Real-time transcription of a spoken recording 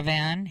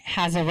Van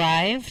has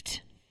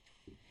arrived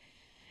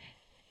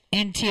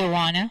in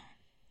Tijuana.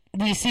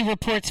 We see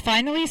reports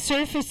finally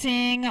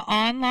surfacing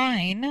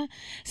online,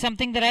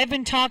 something that I've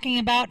been talking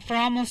about for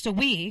almost a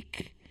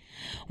week,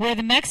 where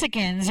the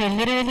Mexicans are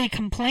literally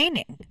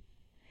complaining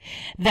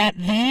that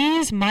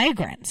these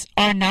migrants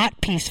are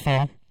not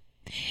peaceful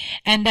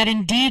and that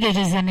indeed it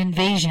is an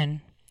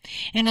invasion.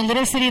 In a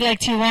little city like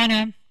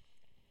Tijuana,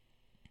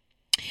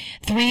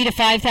 3,000 to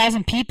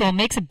 5,000 people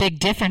makes a big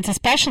difference,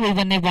 especially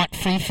when they want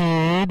free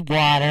food,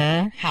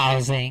 water,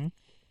 housing,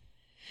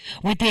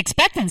 with the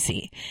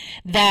expectancy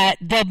that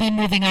they'll be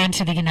moving on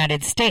to the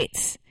United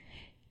States.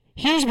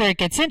 Here's where it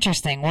gets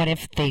interesting. What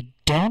if they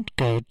don't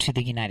go to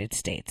the United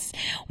States?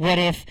 What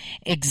if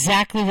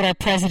exactly what our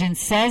president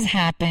says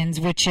happens,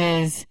 which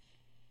is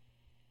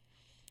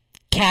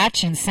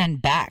catch and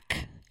send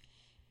back?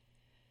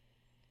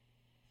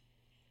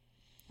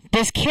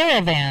 This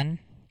caravan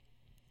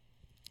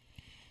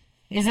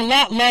is a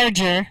lot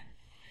larger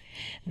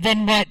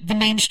than what the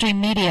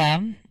mainstream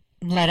media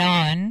let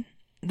on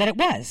that it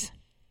was.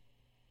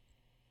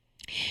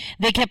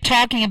 They kept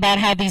talking about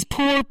how these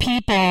poor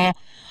people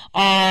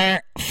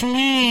are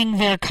fleeing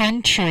their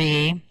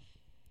country,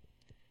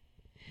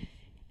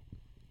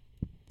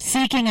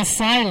 seeking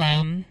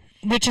asylum,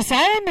 which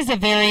asylum is a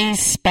very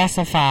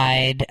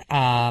specified,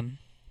 I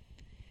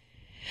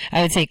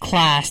would say,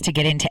 class to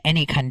get into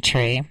any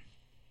country.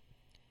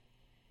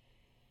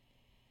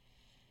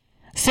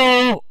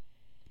 So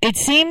it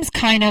seems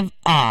kind of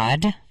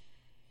odd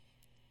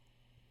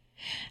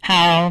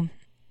how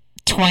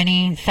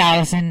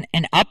 20,000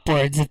 and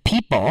upwards of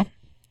people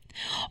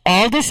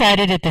all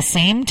decided at the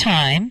same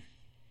time,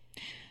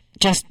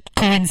 just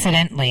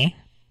coincidentally,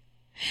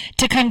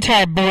 to come to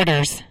our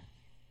borders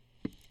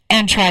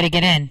and try to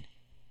get in.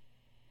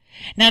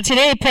 Now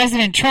today,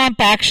 President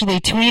Trump actually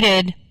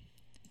tweeted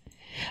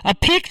a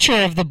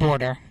picture of the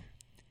border.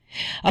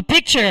 A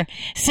picture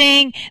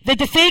saying that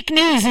the fake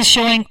news is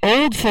showing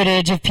old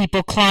footage of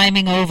people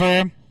climbing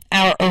over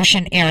our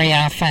ocean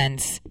area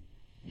fence.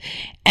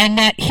 And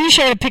that he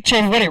showed a picture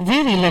of what it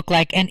really looked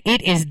like, and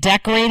it is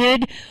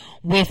decorated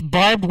with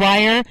barbed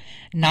wire,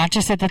 not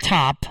just at the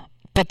top,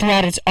 but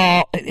throughout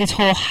its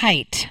whole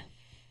height.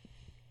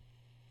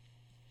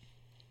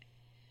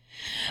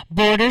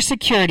 Border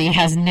security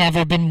has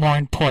never been more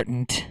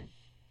important.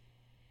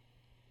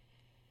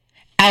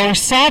 Our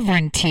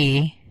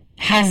sovereignty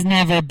has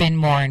never been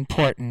more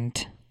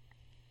important.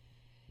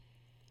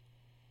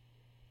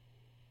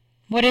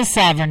 What is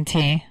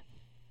sovereignty?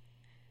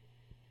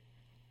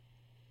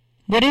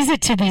 What is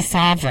it to be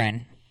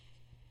sovereign?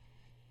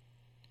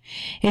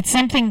 It's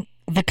something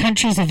the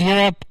countries of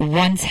Europe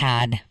once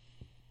had.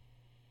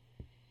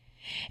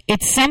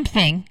 It's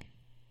something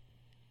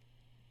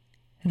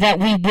that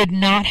we would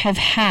not have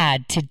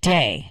had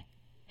today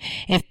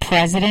if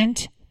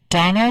President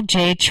Donald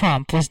J.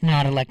 Trump was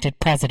not elected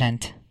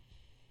president.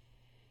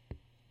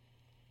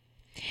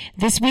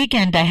 This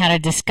weekend I had a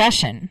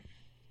discussion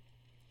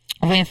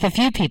with a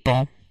few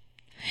people,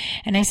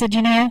 and I said,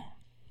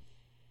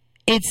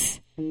 it's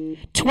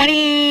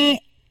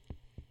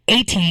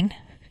 2018.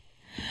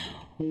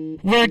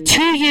 We're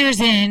 2 years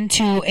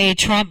into a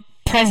Trump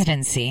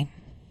presidency,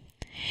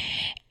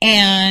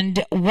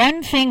 and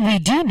one thing we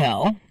do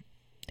know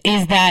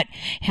is that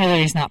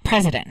Hillary's not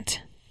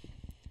president.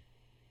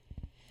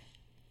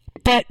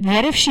 But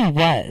what if she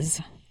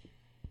was?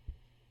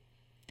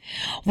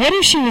 What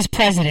if she was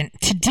president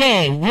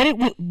today?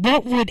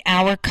 What would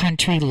our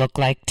country look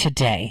like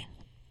today?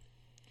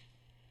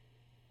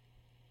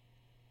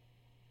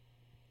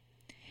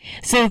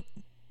 So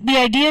the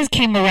ideas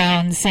came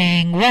around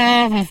saying,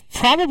 well, we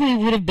probably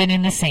would have been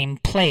in the same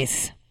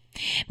place.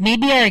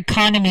 Maybe our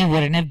economy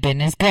wouldn't have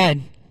been as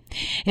good.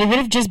 It would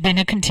have just been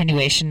a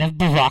continuation of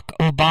Barack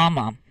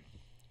Obama.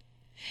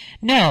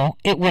 No,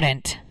 it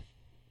wouldn't.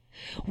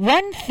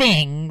 One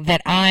thing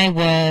that I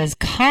was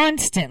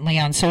constantly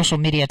on social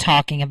media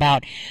talking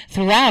about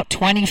throughout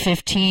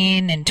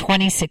 2015 and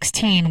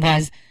 2016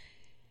 was,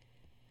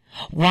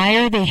 why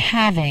are they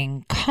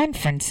having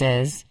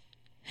conferences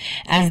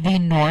as the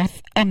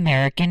North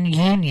American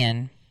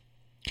Union,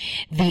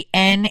 the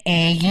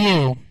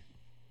NAU?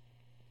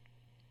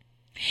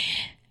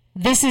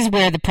 This is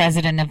where the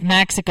President of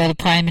Mexico, the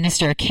Prime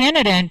Minister of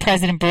Canada, and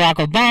President Barack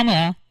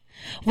Obama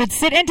would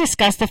sit and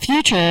discuss the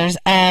futures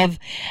of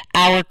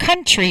our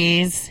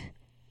countries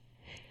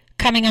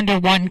coming under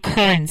one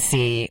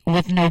currency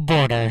with no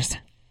borders.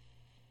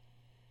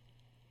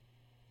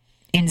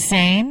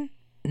 Insane?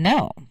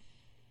 No.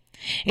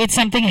 It's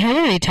something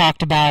Hillary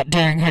talked about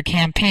during her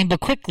campaign, but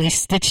quickly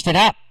stitched it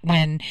up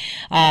when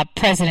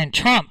President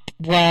Trump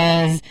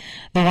was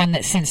the one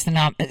that cinched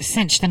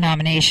the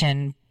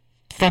nomination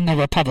from the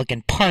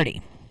Republican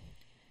Party.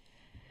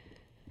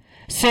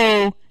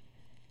 So,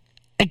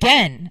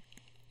 again,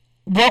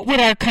 what would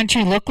our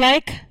country look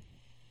like?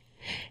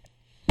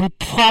 We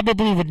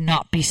probably would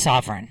not be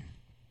sovereign.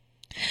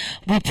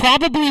 We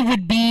probably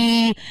would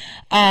be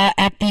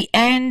at the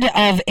end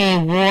of a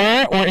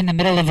war or in the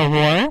middle of a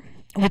war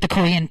with the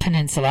Korean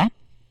Peninsula.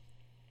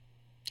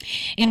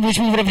 in which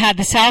we would have had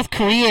the South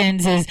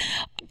Koreans as,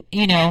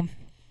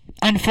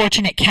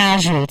 unfortunate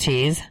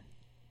casualties,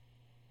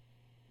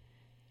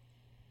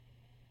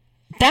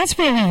 that's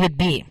where we would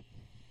be.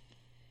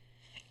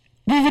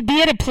 We would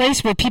be at a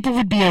place where people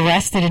would be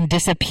arrested and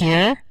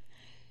disappear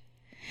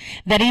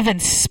that even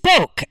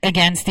spoke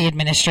against the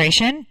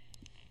administration,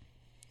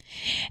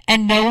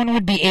 and no one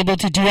would be able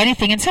to do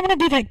anything. And someone would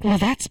be like, well,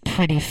 that's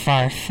pretty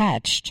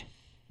far-fetched.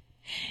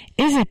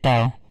 Is it,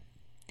 though?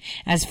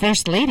 As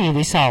First Lady,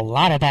 we saw a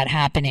lot of that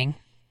happening.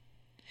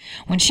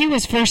 When she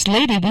was First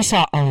Lady, we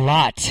saw a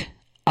lot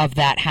of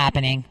that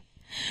happening.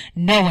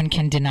 No one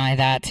can deny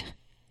that.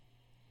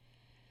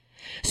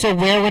 So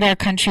where would our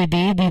country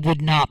be? We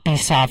would not be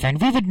sovereign.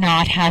 We would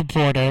not have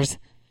borders.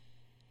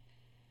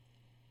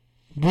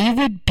 We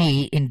would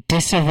be in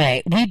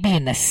disarray. We'd be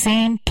in the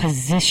same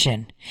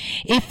position,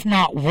 if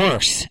not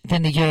worse,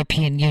 than the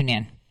European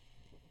Union.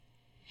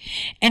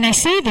 And I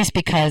say this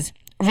because,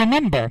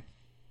 remember,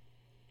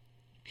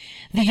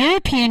 the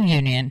European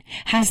Union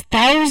has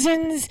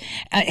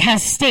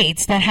has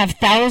states that have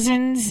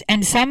thousands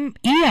and some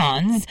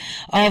eons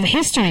of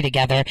history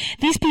together.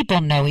 These people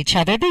know each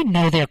other. They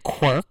know their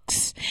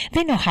quirks.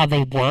 They know how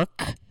they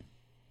work.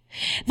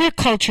 Their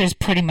culture is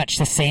pretty much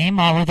the same.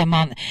 All of them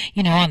on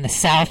the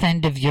south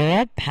end of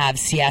Europe have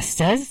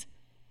siestas.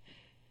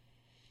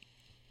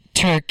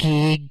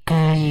 Turkey,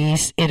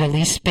 Greece,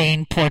 Italy,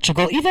 Spain,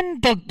 Portugal,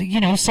 even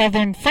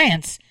southern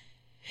France.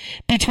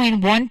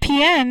 Between 1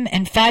 p.m.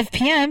 and 5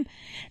 p.m.,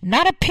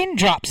 not a pin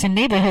drops in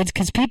neighborhoods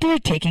because people are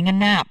taking a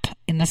nap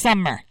in the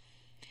summer.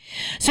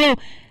 So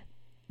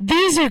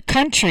these are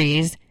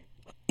countries,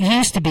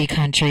 used to be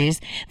countries,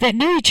 that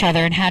knew each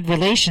other and had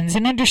relations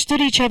and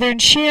understood each other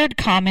and shared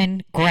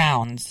common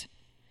grounds.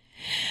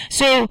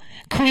 So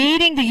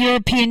creating the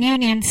European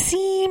Union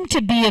seemed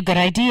to be a good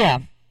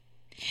idea.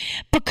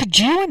 But could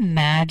you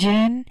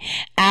imagine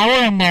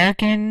our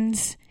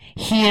Americans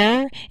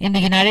here in the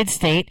United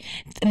States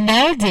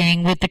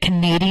melding with the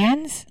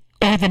Canadians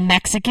or the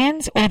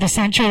Mexicans or the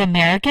Central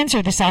Americans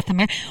or the South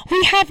Americans?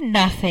 We have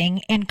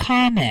nothing in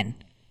common.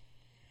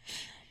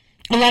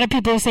 A lot of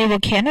people say, well,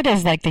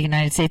 Canada's like the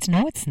United States.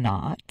 No, it's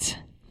not.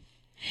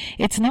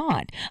 It's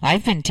not.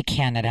 I've been to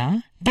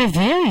Canada. They're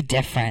very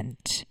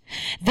different.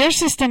 Their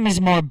system is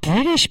more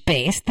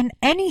British-based than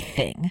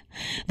anything.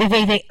 The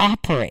way they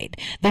operate,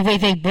 the way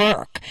they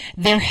work,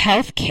 their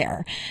health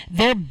care,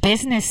 their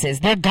businesses,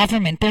 their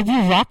government, their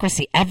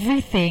bureaucracy,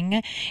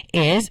 everything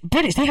is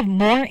British. They have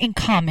more in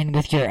common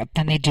with Europe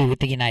than they do with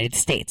the United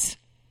States.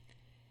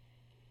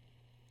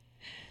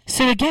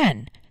 So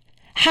again,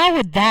 how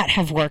would that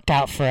have worked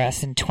out for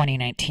us in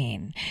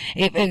 2019,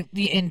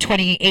 in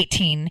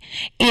 2018,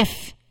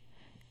 if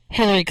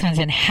Hillary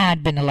Clinton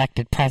had been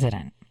elected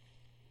president?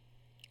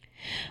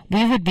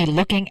 We would be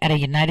looking at a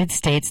United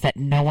States that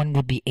no one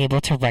would be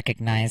able to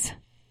recognize.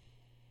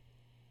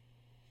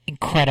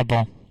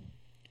 Incredible.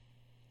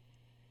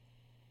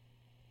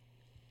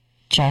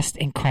 Just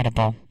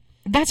incredible.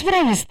 That's what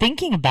I was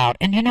thinking about.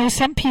 And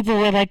some people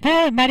were like,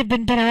 well, it might have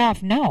been better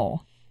off.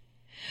 No.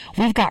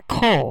 We've got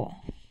coal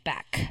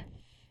back.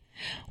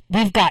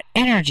 We've got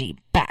energy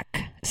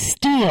back,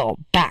 steel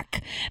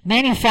back,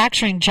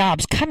 manufacturing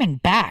jobs coming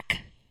back.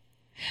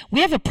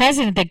 We have a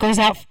president that goes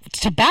out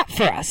to bat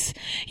for us.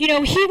 He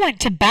went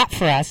to bat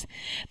for us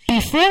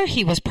before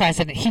he was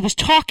president. He was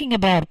talking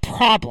about a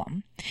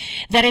problem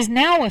that is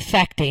now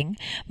affecting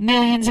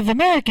millions of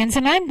Americans,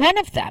 and I'm one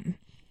of them.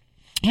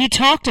 He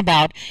talked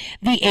about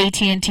the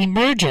AT&T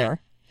merger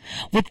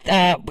with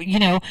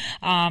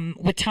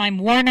Time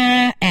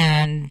Warner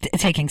and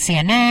taking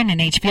CNN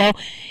and HBO.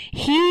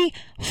 He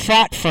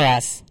fought for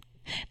us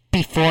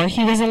before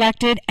he was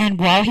elected, and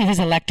while he was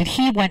elected,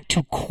 he went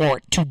to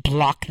court to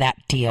block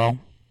that deal.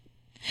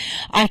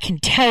 I can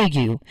tell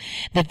you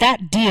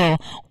that deal,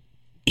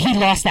 he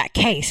lost that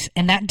case,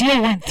 and that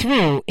deal went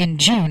through in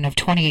June of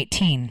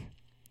 2018.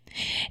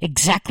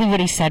 Exactly what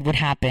he said would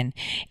happen.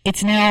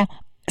 It's now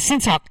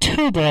since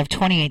October of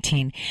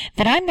 2018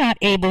 that I'm not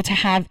able to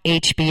have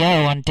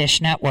HBO on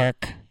Dish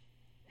Network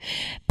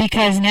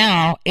because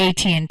now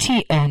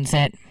AT&T owns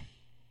it.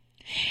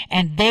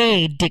 And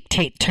they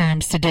dictate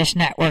terms to Dish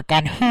Network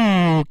on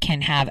who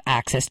can have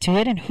access to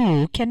it and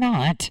who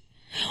cannot,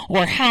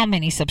 or how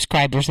many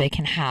subscribers they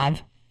can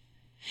have.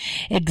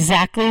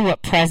 Exactly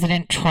what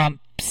President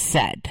Trump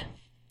said.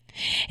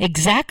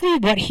 Exactly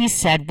what he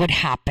said would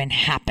happen,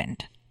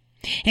 happened.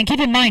 And keep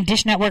in mind,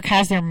 Dish Network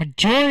has their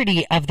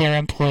majority of their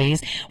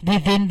employees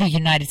within the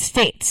United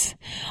States,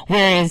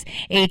 whereas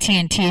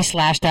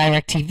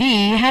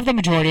AT&T/DirecTV have the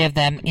majority of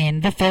them in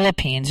the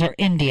Philippines or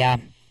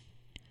India.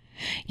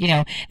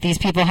 These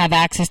people have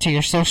access to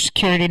your social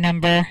security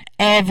number,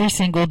 every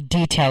single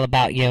detail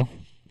about you.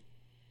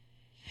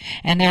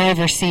 And they're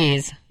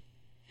overseas.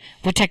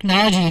 With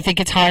technology, you think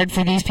it's hard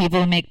for these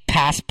people to make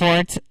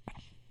passports,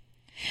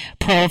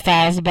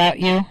 profiles about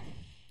you?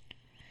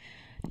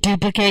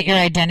 Duplicate your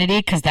identity?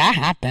 Because that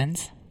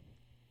happens.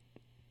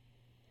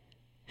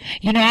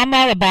 I'm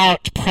all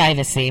about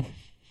privacy.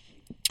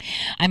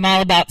 I'm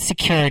all about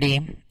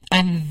security.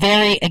 I'm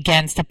very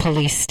against a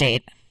police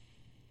state.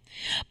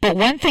 But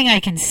one thing I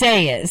can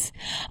say is,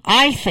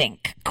 I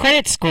think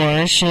credit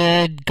scores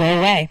should go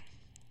away.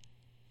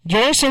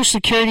 Your social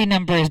security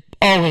number is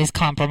always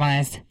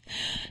compromised.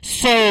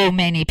 So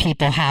many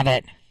people have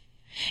it.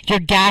 Your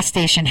gas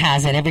station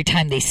has it every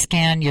time they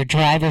scan your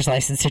driver's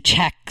license to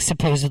check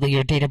supposedly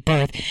your date of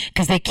birth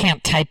because they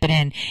can't type it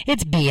in.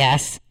 It's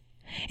BS.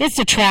 It's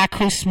to track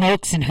who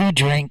smokes and who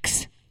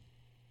drinks.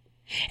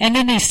 And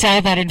then they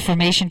sell that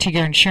information to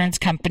your insurance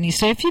company.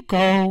 So if you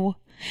go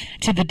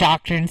to the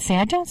doctor and say,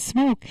 I don't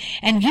smoke,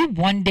 and you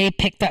one day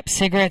picked up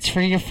cigarettes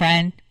for your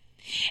friend,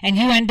 and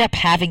you end up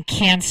having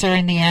cancer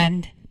in the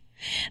end,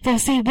 they'll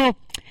say, well,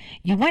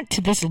 you went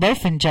to this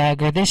Loaf and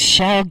Jug or this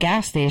Shell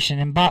gas station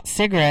and bought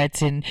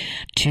cigarettes in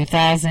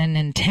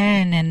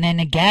 2010 and then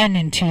again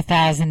in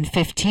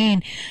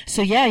 2015.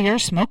 So yeah, you're a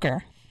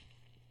smoker.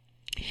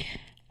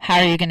 How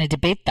are you going to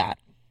debate that?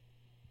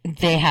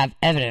 They have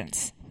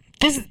evidence.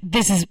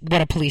 This is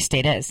what a police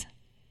state is.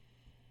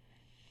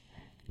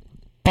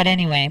 But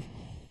anyway,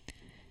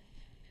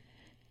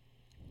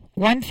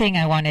 one thing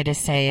I wanted to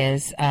say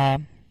is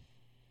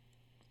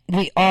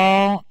we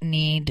all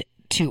need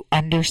to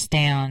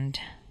understand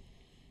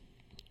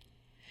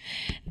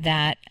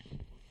that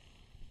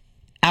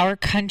our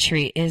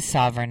country is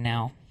sovereign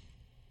now.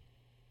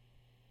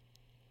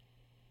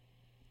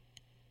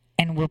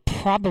 And we're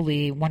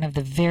probably one of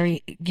the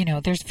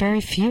there's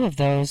very few of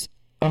those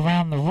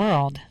around the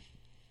world.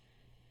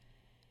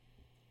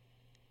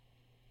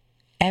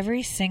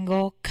 Every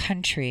single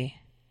country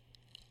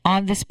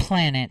on this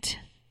planet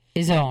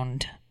is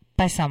owned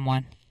by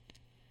someone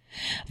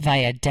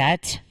via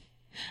debt,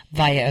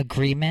 via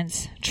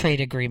agreements,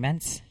 trade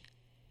agreements.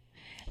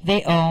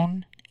 They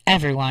own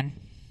everyone.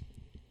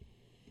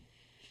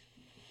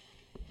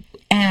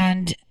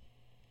 And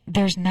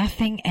there's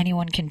nothing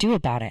anyone can do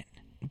about it.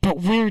 But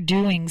we're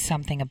doing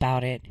something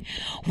about it.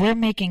 We're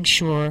making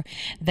sure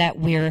that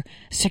we're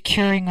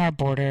securing our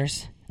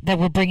borders, that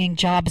we're bringing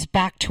jobs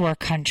back to our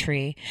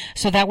country,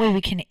 so that way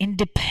we can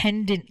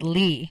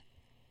independently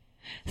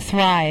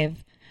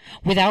thrive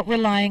without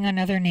relying on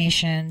other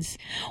nations,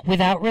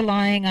 without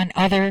relying on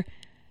other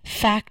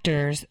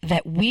factors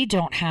that we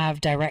don't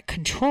have direct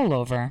control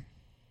over.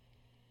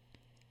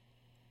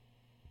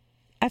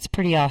 That's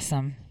pretty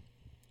awesome.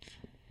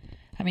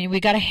 I mean,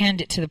 we got to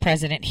hand it to the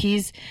president.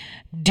 He's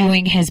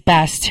doing his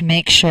best to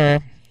make sure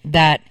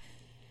that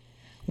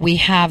we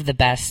have the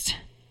best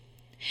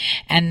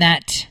and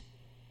that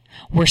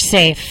we're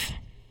safe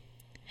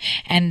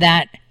and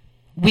that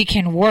we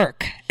can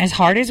work as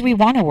hard as we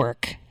want to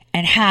work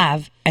and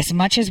have as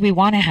much as we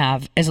want to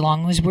have as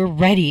long as we're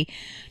ready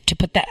to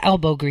put that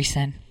elbow grease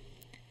in.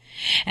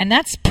 And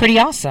that's pretty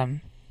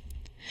awesome.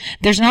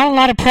 There's not a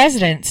lot of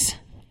presidents,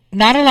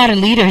 not a lot of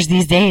leaders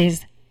these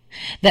days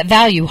that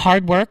value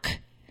hard work,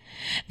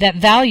 that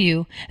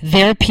value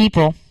their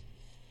people.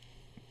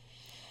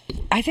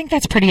 I think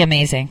that's pretty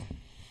amazing.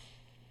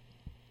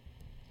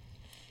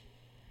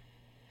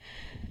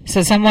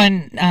 So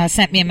someone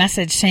sent me a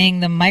message saying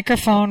the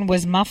microphone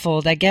was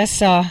muffled. I guess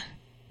the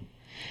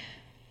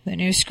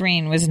new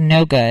screen was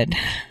no good.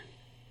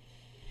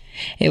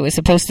 It was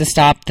supposed to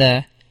stop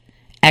the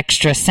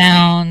extra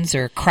sounds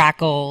or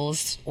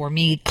crackles or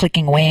me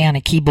clicking away on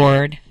a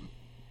keyboard.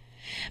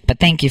 But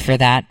thank you for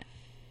that.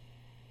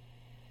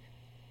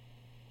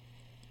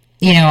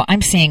 You know,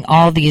 I'm seeing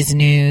all these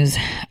news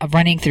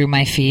running through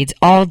my feeds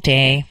all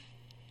day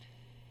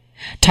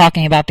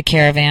talking about the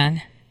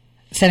caravan.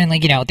 Suddenly,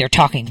 they're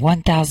talking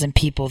 1,000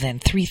 people, then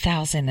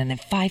 3,000, and then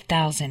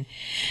 5,000,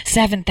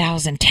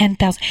 7,000,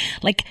 10,000.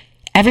 Like,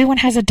 everyone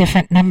has a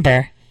different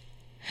number.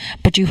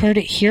 But you heard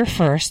it here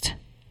first,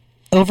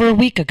 over a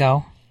week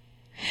ago,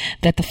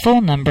 that the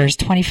full number is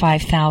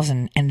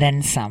 25,000 and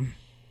then some.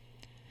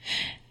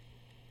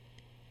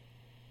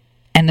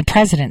 And the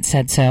president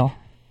said so.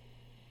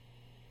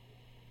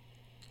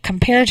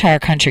 Compared to our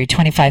country,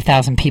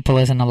 25,000 people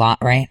isn't a lot,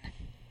 right?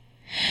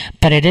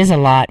 But it is a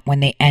lot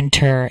when they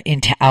enter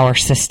into our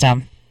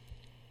system.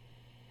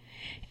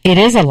 It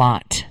is a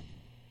lot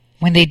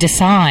when they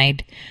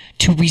decide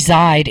to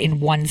reside in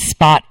one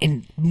spot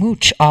and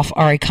mooch off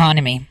our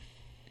economy.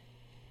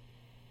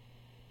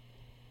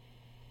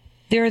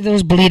 There are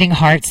those bleeding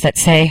hearts that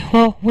say,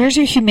 well, where's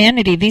your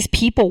humanity? These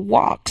people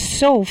walk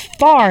so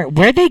far.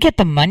 Where'd they get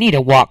the money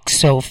to walk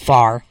so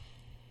far?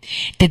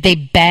 Did they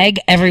beg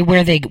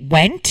everywhere they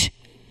went?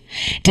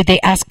 Did they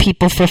ask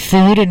people for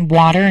food and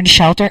water and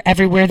shelter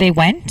everywhere they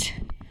went?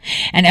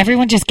 And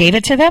everyone just gave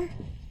it to them?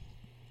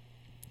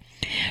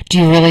 Do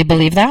you really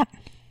believe that?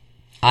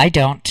 I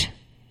don't.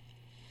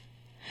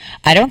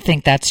 I don't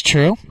think that's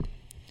true.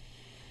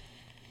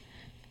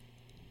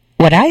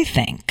 What I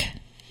think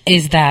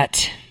is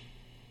that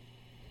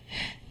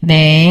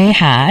they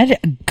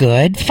had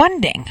good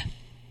funding.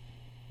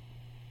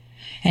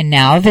 And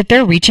now that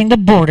they're reaching the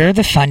border,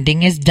 the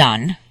funding is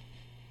done.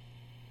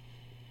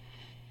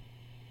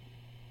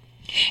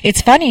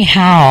 It's funny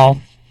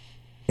how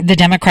the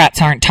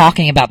Democrats aren't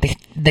talking about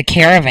the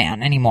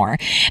caravan anymore,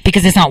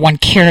 because it's not one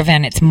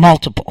caravan, it's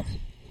multiple.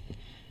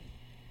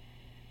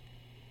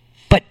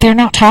 But they're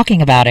not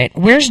talking about it.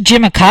 Where's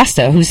Jim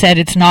Acosta, who said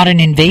it's not an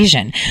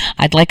invasion?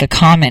 I'd like a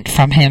comment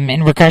from him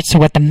in regards to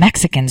what the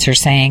Mexicans are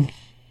saying.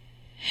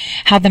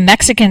 How the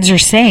Mexicans are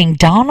saying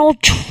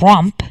Donald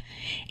Trump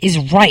is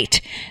right.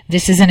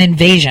 This is an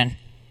invasion.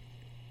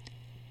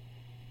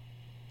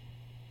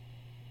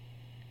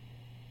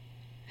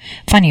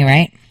 Funny,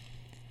 right?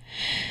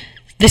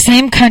 The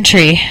same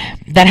country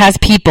that has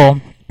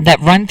people that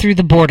run through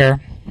the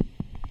border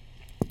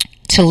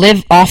to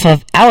live off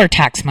of our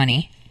tax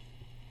money,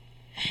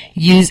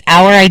 use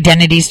our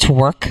identities to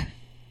work,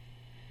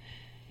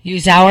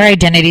 use our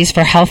identities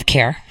for health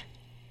care,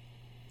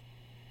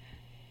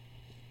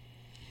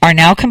 are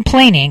now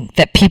complaining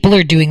that people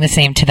are doing the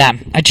same to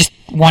them. I just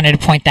wanted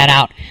to point that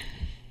out.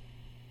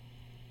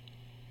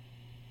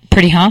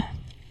 Pretty, huh?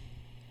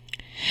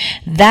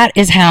 That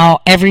is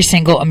how every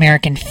single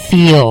American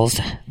feels,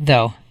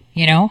 though,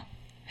 you know?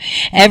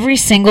 Every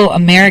single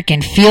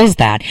American feels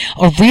that.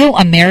 A real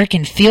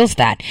American feels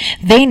that.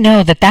 They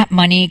know that that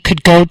money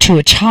could go to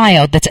a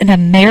child that's an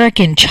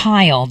American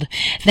child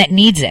that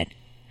needs it.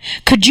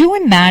 Could you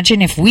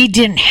imagine if we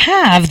didn't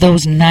have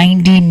those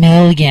 90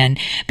 million,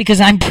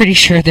 because I'm pretty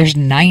sure there's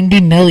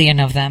 90 million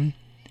of them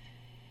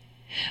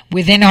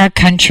within our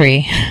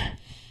country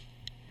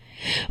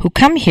who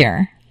come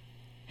here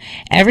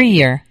every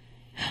year,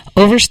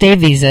 overstay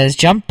visas,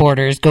 jump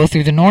borders, go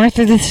through the north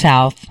or the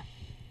south,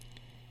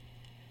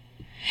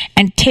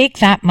 and take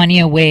that money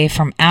away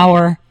from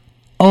our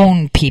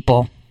own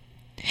people.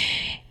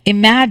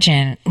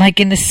 Imagine, like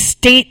in the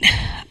state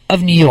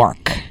of New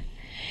York,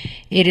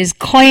 it is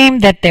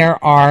claimed that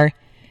there are,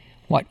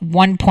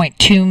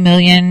 1.2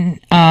 million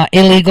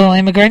illegal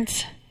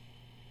immigrants?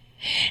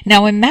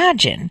 Now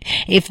imagine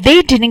if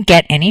they didn't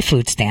get any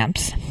food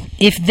stamps,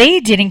 if they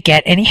didn't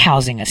get any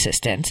housing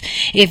assistance,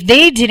 if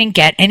they didn't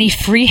get any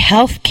free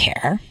health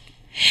care,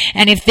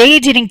 and if they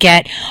didn't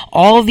get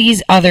all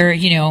these other,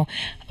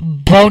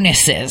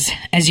 bonuses,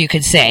 as you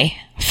could say,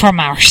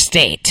 from our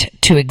state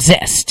to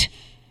exist.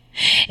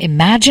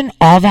 Imagine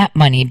all that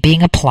money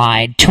being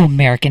applied to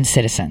American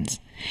citizens.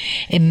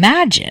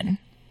 Imagine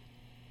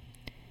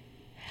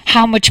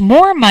how much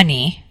more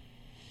money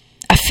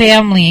a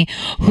family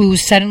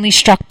who's suddenly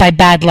struck by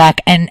bad luck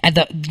and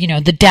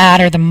the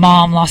dad or the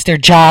mom lost their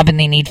job and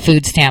they need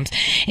food stamps.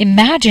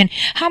 Imagine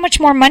how much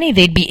more money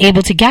they'd be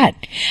able to get.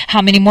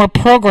 How many more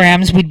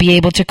programs we'd be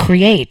able to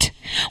create.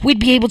 We'd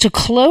be able to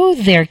clothe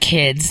their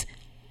kids,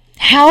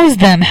 house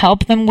them,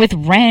 help them with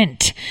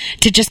rent,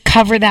 to just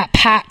cover that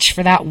patch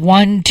for that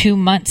 1-2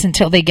 months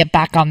until they get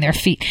back on their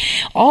feet.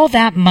 All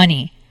that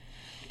money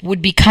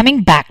would be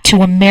coming back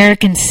to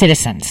American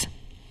citizens.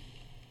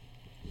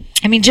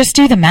 I mean, just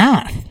do the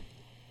math.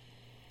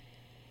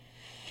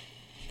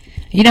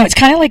 It's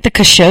kind of like the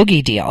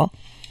Khashoggi deal.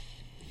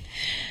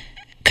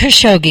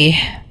 Khashoggi,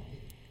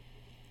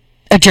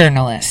 a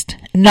journalist,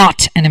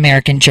 not an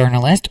American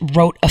journalist,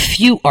 wrote a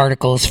few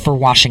articles for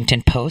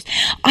Washington Post.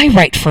 I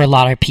write for a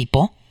lot of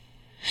people.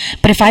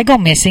 But if I go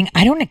missing,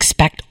 I don't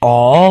expect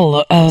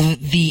all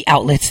of the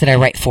outlets that I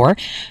write for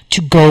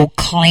to go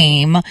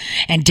claim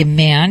and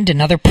demand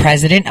another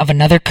president of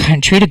another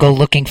country to go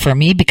looking for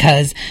me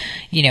because,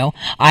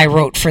 I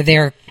wrote for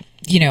their,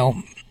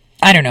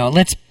 I don't know,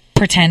 let's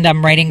pretend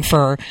I'm writing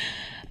for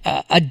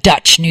a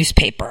Dutch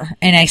newspaper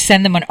and I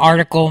send them an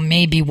article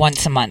maybe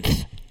once a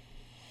month.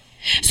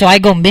 So I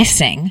go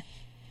missing.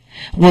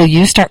 Will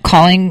you start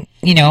calling,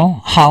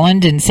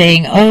 Holland and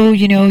saying, oh,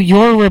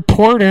 your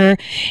reporter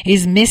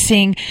is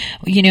missing,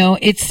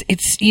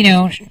 it's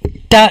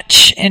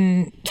Dutch,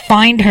 and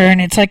find her? And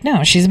it's like,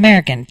 no, she's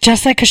American.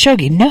 Just like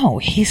Khashoggi. No,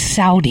 he's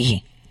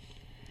Saudi.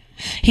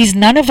 He's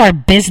none of our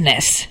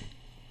business.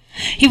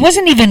 He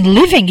wasn't even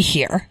living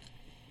here.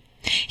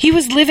 He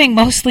was living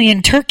mostly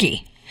in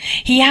Turkey.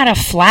 He had a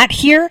flat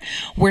here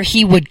where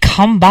he would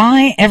come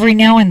by every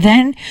now and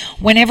then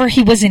whenever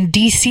he was in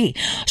D.C.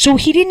 So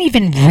he didn't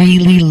even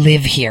really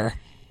live here.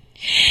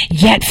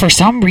 Yet for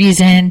some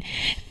reason,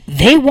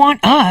 they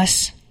want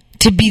us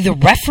to be the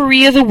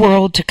referee of the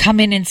world to come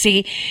in and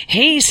say,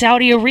 hey,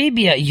 Saudi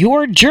Arabia,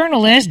 your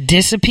journalist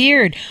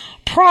disappeared,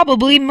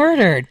 probably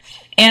murdered.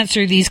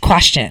 Answer these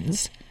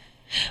questions.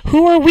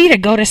 Who are we to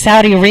go to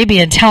Saudi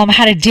Arabia and tell them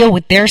how to deal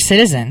with their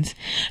citizens?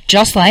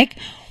 Just like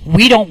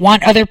we don't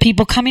want other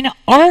people coming to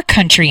our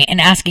country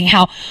and asking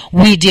how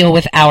we deal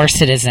with our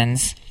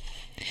citizens.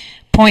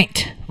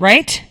 Point,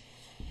 right?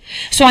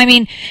 So, I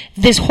mean,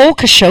 this whole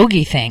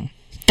Khashoggi thing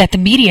that the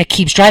media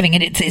keeps driving,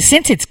 and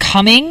since it's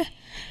coming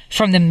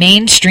from the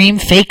mainstream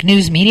fake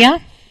news media,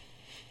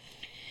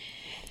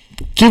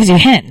 gives you a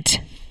hint.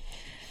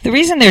 The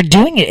reason they're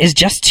doing it is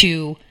just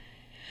to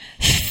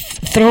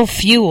throw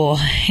fuel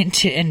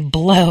into and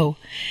blow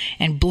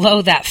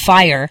that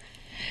fire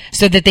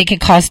so that they can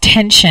cause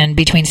tension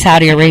between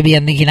Saudi Arabia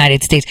and the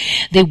United States.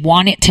 They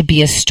want it to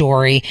be a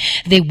story.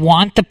 They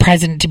want the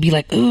president to be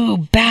like, ooh,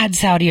 bad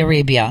Saudi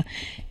Arabia.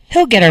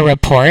 He'll get a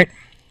report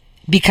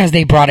because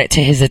they brought it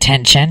to his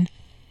attention.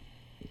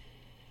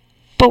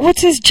 But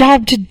what's his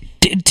job to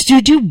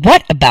do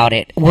what about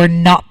it? We're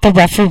not the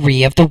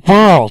referee of the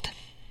world.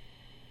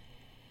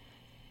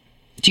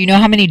 Do you know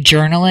how many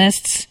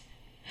journalists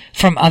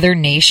from other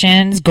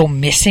nations go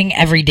missing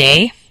every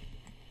day?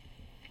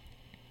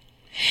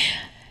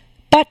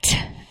 But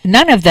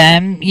none of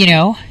them,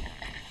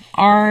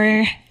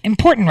 are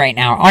important right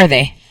now, are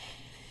they?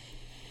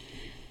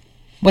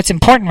 What's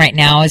important right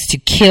now is to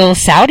kill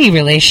Saudi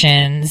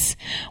relations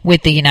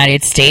with the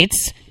United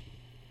States,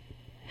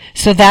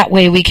 so that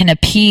way we can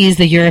appease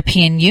the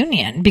European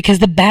Union. Because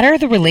the better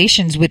the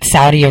relations with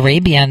Saudi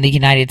Arabia and the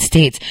United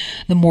States,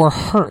 the more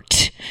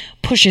hurt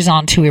pushes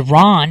onto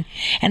Iran,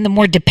 and the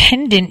more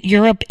dependent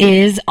Europe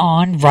is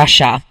on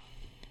Russia.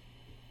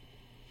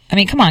 I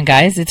mean, come on,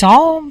 guys. It's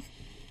all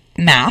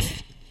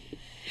math.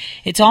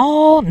 It's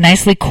all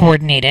nicely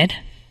coordinated.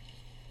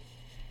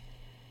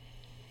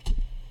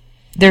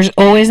 There's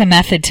always a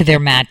method to their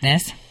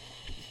madness.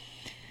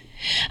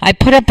 I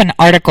put up an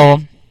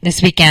article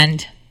this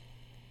weekend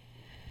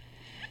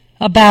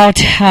about,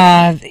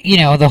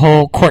 the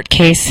whole court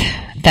case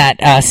that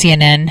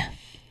CNN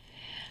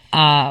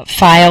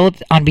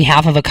filed on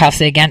behalf of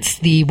Acosta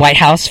against the White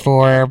House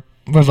for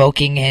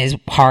revoking his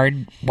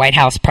hard White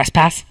House press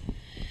pass.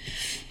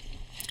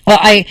 Well,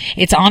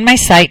 it's on my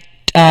site,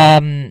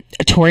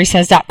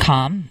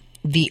 ToriSays.com.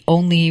 The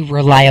only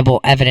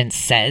reliable evidence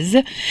says,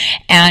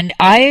 and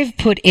I've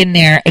put in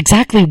there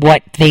exactly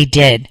what they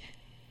did.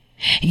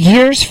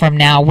 Years from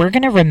now, we're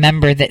going to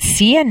remember that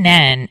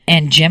CNN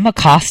and Jim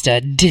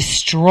Acosta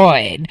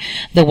destroyed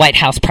the White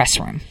House press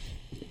room.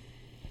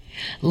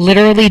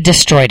 Literally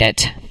destroyed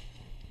it.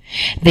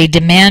 They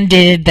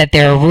demanded that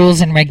there are rules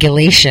and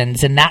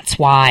regulations, and that's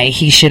why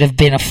he should have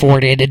been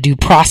afforded a due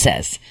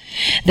process.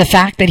 The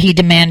fact that he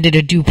demanded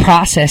a due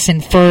process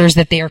infers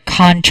that they are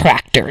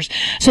contractors,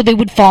 so they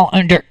would fall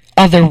under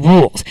other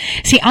rules.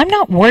 See, I'm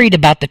not worried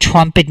about the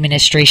Trump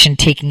administration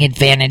taking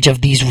advantage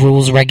of these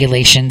rules,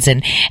 regulations,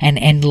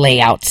 and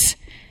layouts.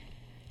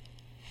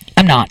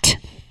 I'm not.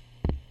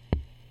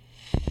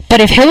 But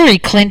if Hillary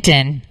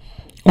Clinton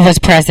was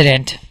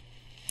president,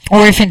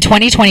 or if in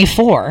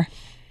 2024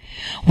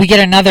 we get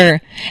another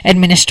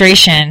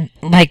administration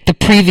like the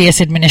previous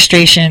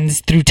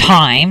administrations through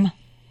time,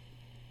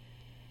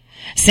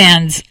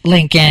 sans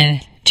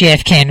Lincoln,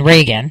 JFK, and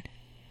Reagan,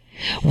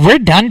 we're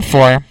done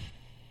for.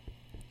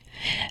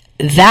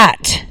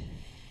 That,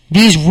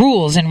 these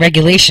rules and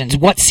regulations,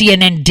 what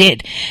CNN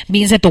did,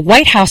 means that the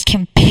White House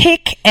can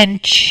pick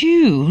and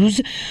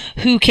choose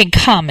who can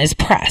come as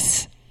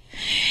press.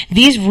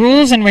 These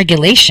rules and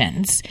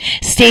regulations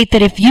state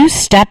that if you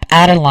step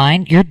out of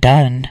line, you're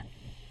done.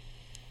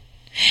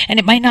 And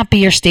it might not be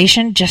your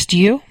station, just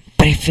you,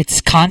 but if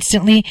it's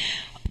constantly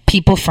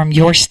people from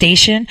your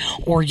station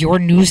or your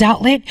news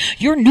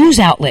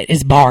outlet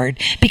is barred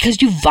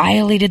because you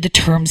violated the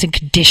terms and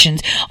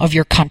conditions of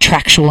your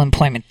contractual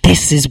employment.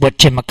 This is what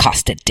Jim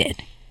Acosta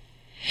did.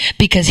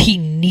 Because he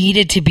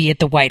needed to be at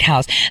the White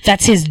House.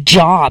 That's his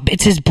job.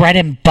 It's his bread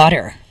and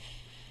butter.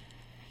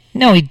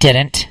 No, he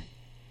didn't.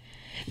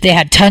 They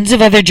had tons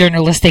of other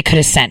journalists they could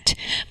have sent,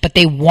 but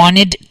they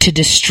wanted to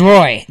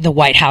destroy the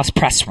White House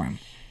press room.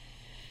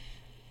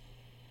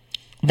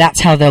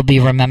 That's how they'll be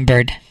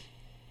remembered.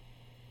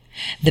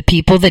 The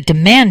people that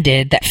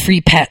demanded that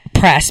free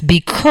press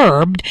be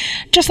curbed,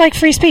 just like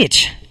free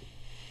speech.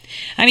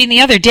 I mean, the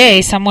other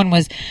day, someone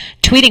was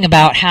tweeting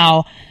about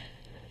how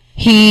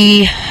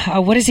he,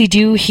 what does he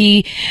do?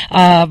 He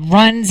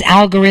runs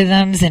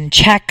algorithms and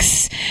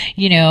checks,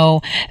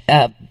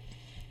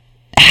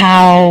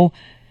 how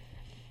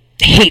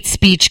hate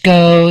speech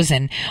goes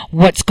and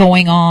what's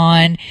going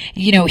on.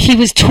 He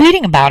was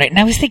tweeting about it, and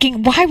I was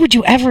thinking, why would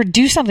you ever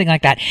do something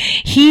like that?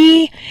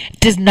 He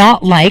does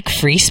not like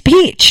free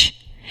speech.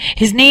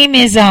 His name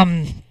is,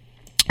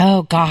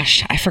 oh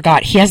gosh, I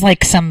forgot. He has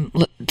like some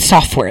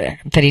software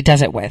that he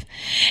does it with.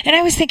 And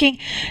I was thinking,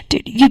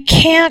 dude, you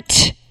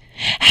can't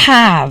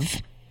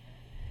have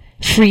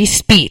free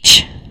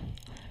speech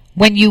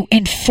when you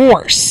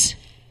enforce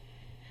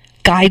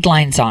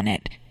guidelines on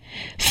it.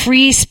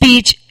 Free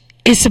speech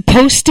is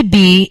supposed to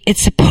be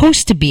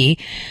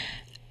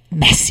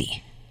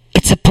messy.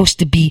 It's supposed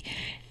to be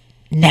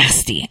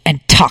nasty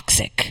and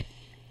toxic.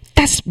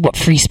 That's what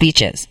free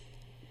speech is.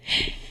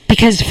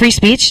 Because free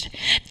speech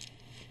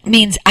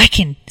means I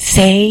can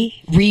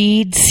say,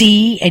 read,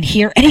 see, and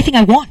hear anything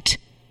I want.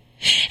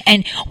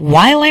 And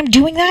while I'm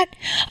doing that,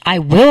 I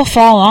will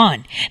fall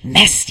on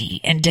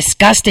messy and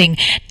disgusting,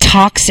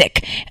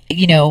 toxic,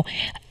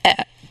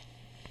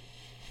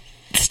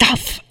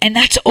 stuff. And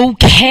that's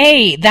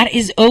okay. That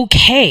is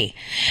okay.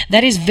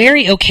 That is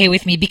very okay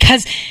with me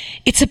because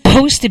it's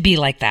supposed to be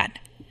like that.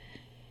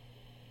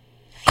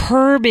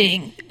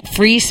 Curbing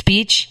free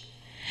speech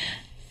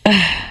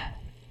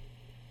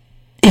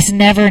is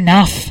never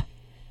enough.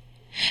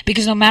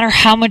 Because no matter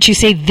how much you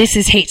say this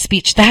is hate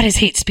speech, that is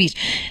hate speech,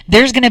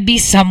 there's going to be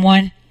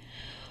someone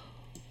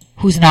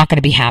who's not going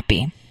to be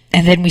happy.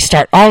 And then we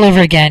start all over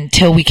again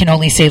till we can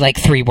only say like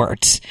 3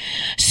 words.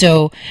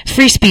 So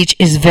free speech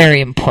is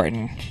very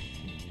important.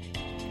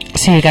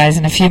 See you guys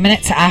in a few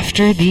minutes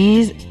after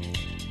these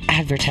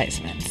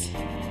advertisements.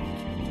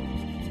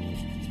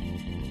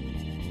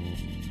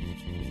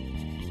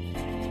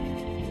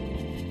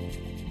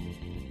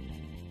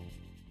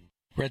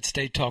 Red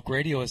State Talk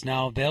Radio is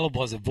now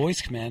available as a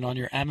voice command on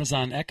your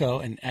Amazon Echo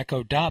and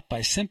Echo Dot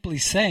by simply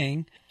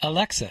saying,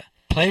 Alexa,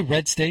 play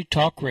Red State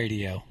Talk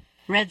Radio.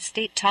 Red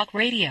State Talk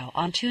Radio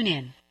on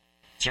TuneIn.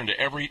 Concern to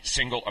every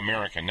single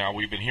American. Now,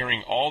 we've been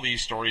hearing all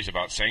these stories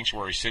about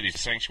sanctuary cities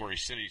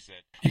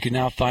that... You can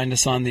now find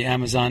us on the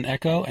Amazon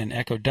Echo and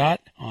Echo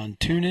Dot, on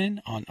TuneIn,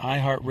 on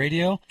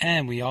iHeartRadio,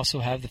 and we also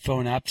have the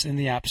phone apps in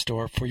the App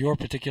Store for your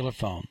particular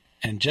phone.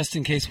 And just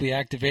in case we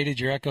activated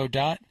your Echo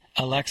Dot,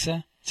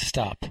 Alexa,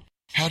 stop.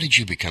 How did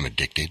you become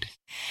addicted?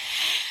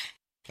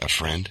 A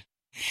friend?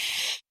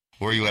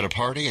 Were you at a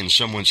party and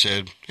someone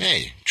said,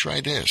 hey, try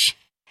this?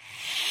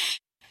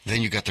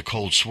 Then you got the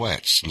cold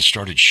sweats and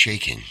started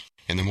shaking.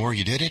 And the more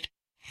you did it,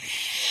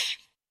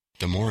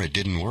 the more it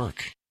didn't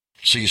work.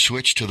 So you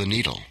switched to the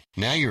needle.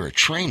 Now you're a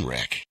train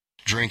wreck.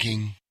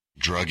 Drinking,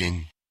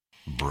 drugging,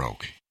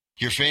 broke.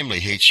 Your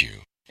family hates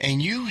you.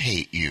 And you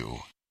hate you.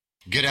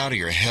 Get out of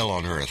your hell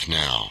on earth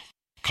now.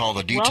 Call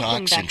the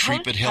Detox and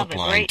Treatment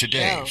Helpline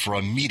today for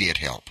immediate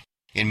help.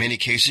 In many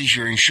cases,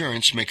 your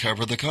insurance may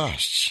cover the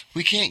costs.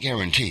 We can't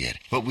guarantee it,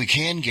 but we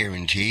can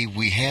guarantee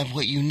we have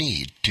what you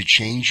need to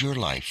change your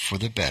life for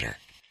the better.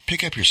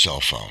 Pick up your cell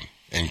phone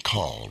and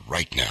call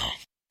right now.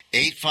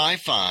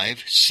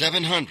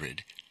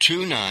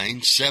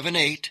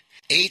 855-700-2978.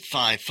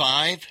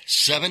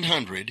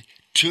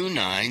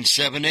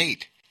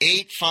 855-700-2978.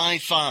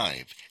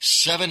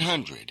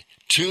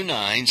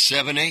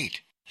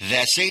 855-700-2978.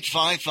 That's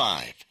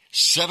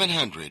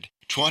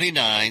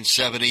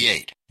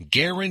 855-700-2978.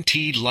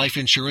 Guaranteed life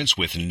insurance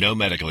with no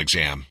medical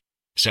exam.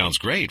 Sounds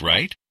great,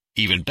 right?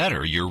 Even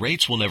better, your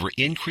rates will never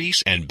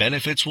increase and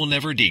benefits will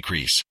never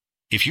decrease.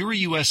 If you're a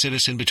U.S.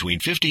 citizen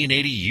between 50 and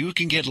 80, you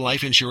can get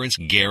life insurance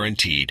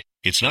guaranteed.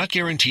 It's not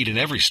guaranteed in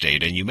every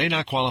state, and you may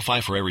not qualify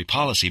for every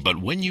policy,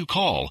 but when you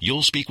call,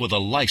 you'll speak with a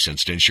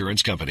licensed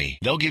insurance company.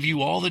 They'll give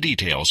you all the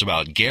details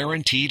about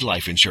guaranteed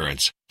life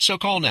insurance. So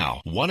call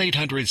now,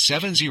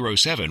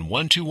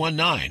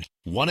 1-800-707-1219,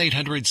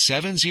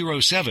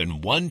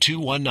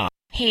 1-800-707-1219.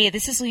 Hey,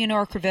 this is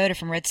Leonora Cravota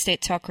from Red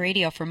State Talk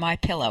Radio for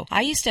MyPillow.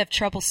 I used to have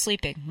trouble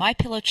sleeping.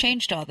 MyPillow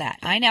changed all that.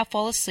 I now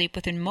fall asleep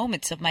within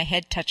moments of my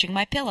head touching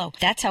my pillow.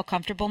 That's how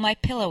comfortable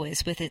MyPillow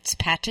is with its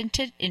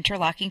patented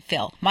interlocking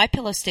fill.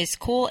 MyPillow stays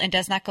cool and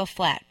does not go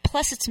flat.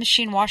 Plus, it's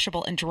machine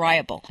washable and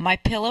dryable.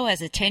 MyPillow has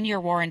a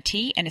 10-year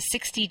warranty and a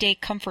 60-day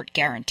comfort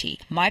guarantee.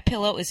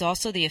 MyPillow is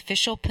also the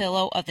official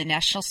pillow of the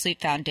National Sleep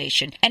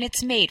Foundation, and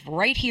it's made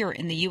right here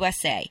in the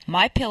USA.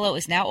 MyPillow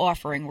is now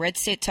offering Red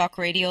State Talk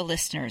Radio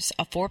listeners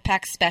a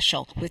 4-pack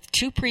special with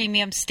 2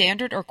 premium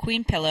standard or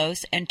queen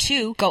pillows and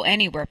 2 go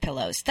anywhere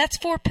pillows. That's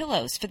 4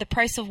 pillows for the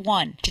price of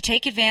 1. To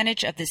take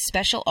advantage of this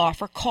special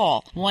offer,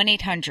 call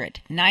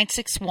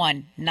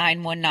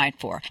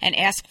 1-800-961-9194 and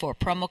ask for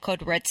promo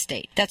code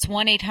RedState. That's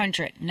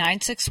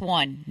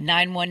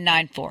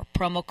 1-800-961-9194,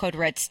 promo code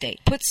RedState.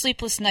 Put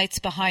sleepless nights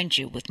behind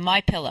you with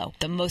MyPillow,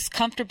 the most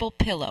comfortable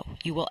pillow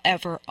you will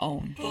ever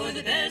own. For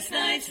the best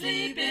night's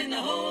sleep in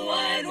the whole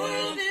wide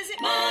world, visit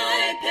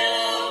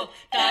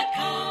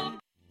MyPillow.com.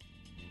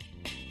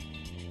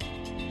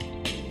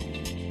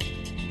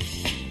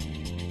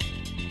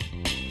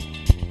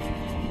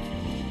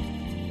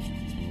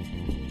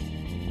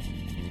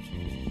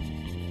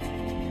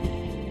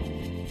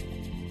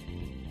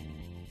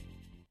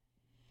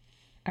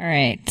 All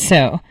right,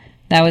 so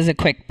that was a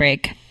quick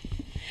break.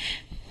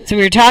 So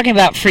we were talking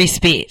about free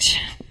speech,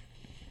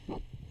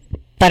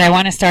 but I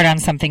want to start on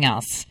something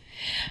else.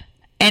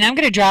 And I'm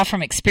going to draw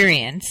from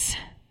experience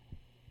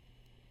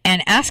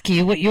and ask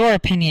you what your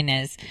opinion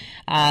is.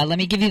 Let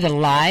me give you the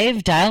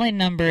live dial-in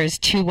number is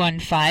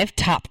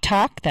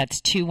 215-TOP-TALK.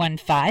 That's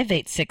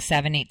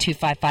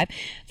 215-867-8255.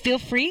 Feel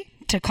free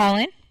to call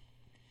in.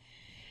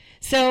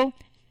 So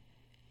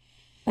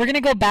we're going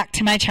to go back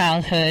to my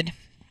childhood.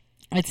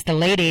 It's the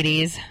late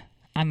 80s.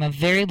 I'm a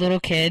very little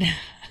kid.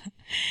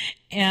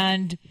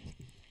 And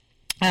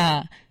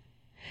the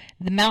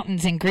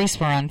mountains in Greece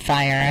were on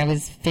fire. I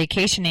was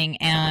vacationing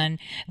and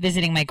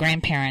visiting my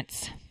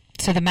grandparents.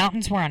 So the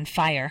mountains were on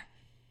fire.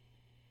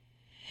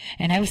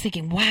 And I was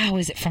thinking, wow,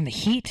 is it from the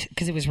heat?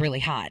 Because it was really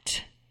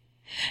hot.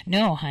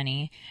 No,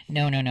 honey.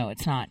 No,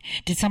 it's not.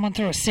 Did someone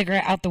throw a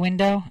cigarette out the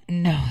window?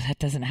 No, that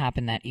doesn't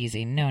happen that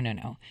easy.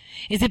 No.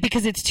 Is it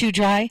because it's too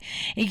dry?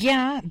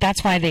 Yeah,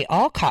 that's why they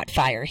all caught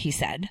fire, he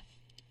said.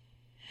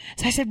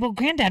 So I said, well,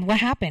 Granddad,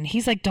 what happened?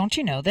 He's like, don't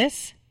you know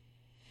this?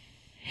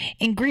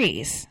 In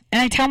Greece, and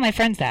I tell my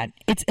friends that,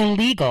 it's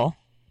illegal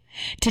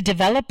to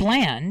develop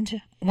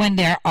land when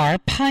there are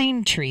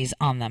pine trees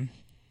on them.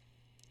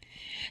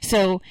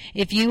 So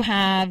if you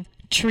have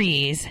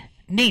trees,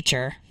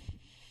 nature,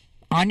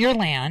 on your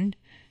land,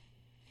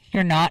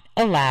 you're not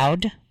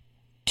allowed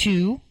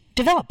to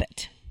develop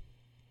it.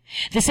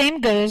 The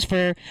same goes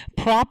for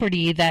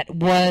property that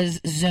was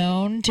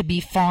zoned to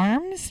be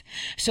farms.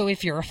 So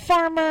if you're a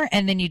farmer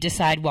and then you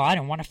decide, well, I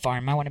don't want to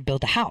farm, I want to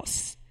build a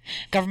house.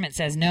 Government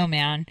says, no,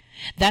 man,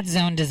 that's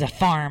zoned as a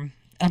farm.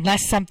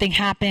 Unless something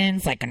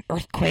happens, like an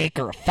earthquake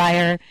or a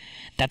fire,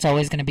 that's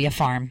always going to be a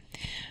farm.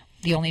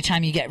 The only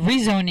time you get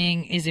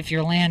rezoning is if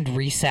your land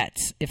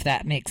resets, if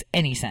that makes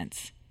any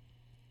sense.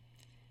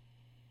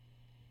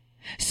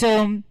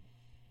 So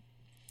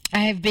I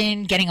have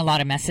been getting a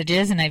lot of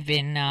messages, and I've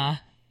been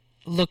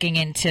looking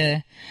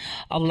into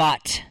a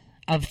lot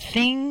of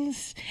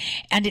things,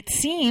 and it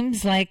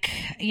seems like,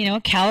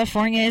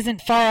 California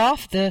isn't far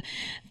off the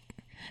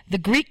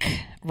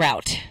Greek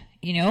route.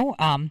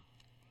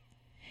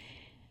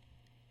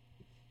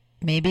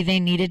 Maybe they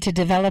needed to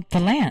develop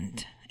the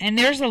land. And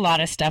there's a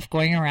lot of stuff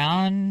going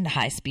around,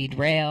 high-speed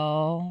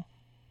rail.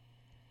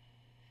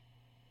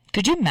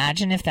 Could you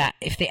imagine if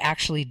they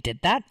actually did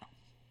that?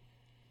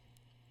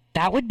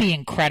 That would be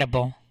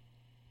incredible.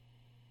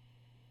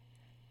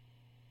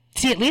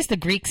 See, at least the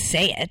Greeks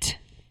say it.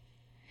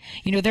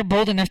 They're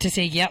bold enough to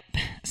say, yep,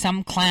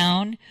 some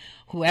clown,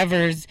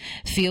 whoever's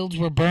fields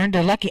were burned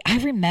are lucky. I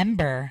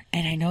remember,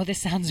 and I know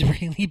this sounds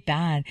really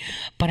bad,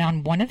 but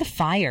on one of the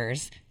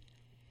fires,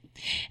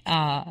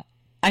 I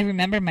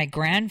remember my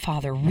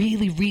grandfather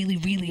really, really,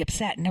 really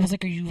upset. And I was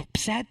like, are you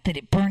upset that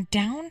it burnt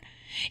down?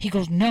 He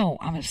goes, no,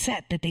 I'm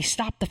upset that they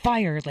stopped the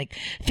fire like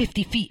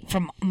 50 feet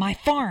from my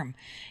farm.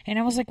 And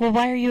I was like, well,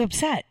 why are you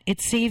upset?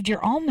 It saved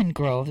your almond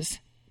groves.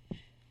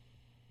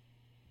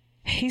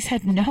 He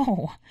said,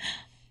 no,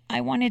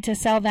 I wanted to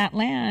sell that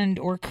land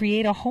or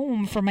create a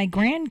home for my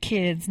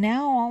grandkids.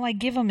 Now all I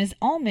give them is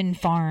almond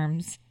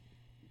farms.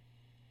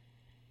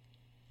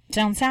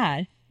 Sounds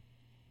sad,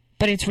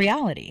 but it's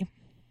reality.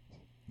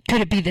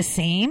 Could it be the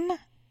same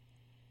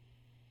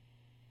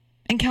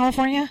in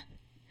California?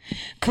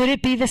 Could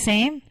it be the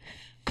same?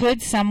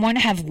 Could someone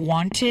have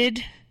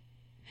wanted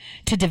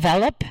to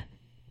develop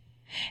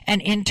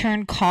and in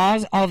turn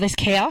cause all this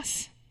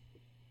chaos?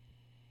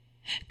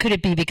 Could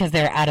it be because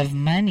they're out of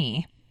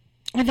money?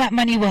 And that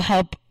money will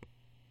help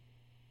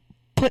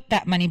put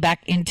that money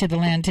back into the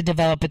land to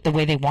develop it the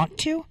way they want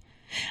to?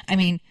 I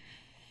mean,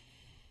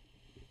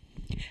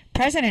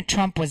 President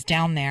Trump was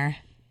down there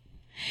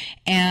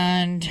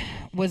and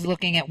was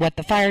looking at what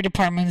the fire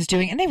department was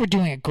doing, and they were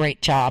doing a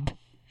great job.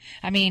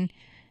 I mean,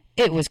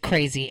 it was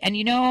crazy. And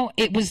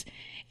it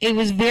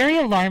was very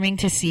alarming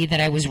to see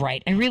that I was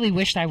right. I really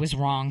wished I was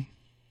wrong.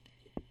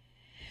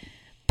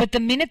 But the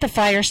minute the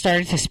fire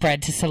started to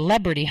spread to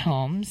celebrity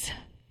homes,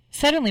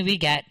 suddenly we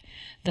get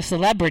the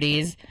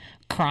celebrities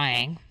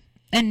crying.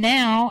 And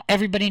now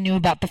everybody knew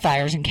about the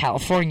fires in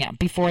California.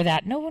 Before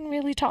that, no one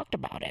really talked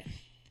about it.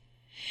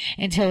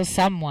 Until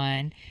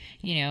someone,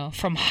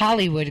 from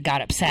Hollywood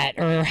got upset,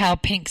 or how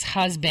Pink's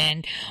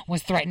husband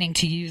was threatening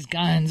to use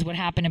guns. What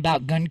happened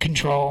about gun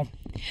control?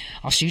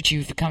 I'll shoot you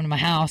if you come to my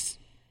house.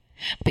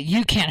 But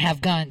you can't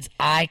have guns.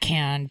 I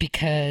can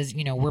because,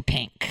 we're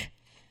Pink.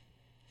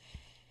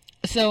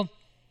 So,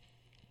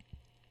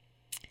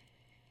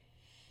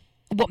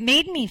 what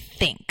made me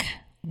think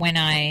when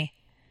I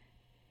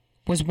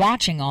was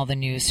watching all the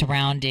news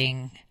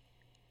surrounding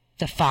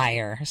the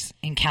fires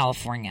in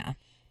California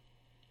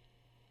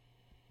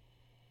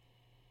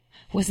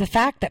was the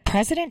fact that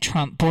President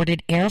Trump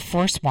boarded Air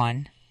Force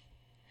One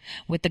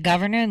with the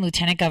governor and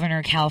lieutenant governor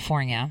of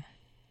California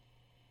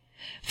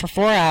for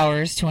 4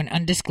 hours to an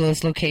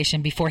undisclosed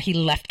location before he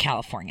left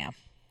California.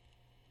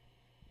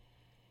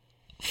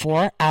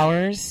 4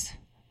 hours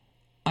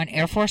on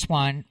Air Force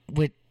One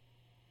with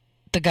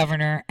the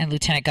governor and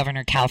lieutenant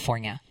governor of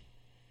California.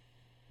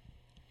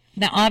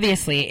 Now,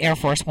 obviously, Air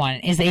Force One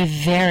is a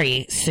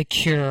very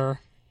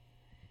secure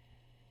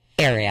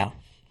area.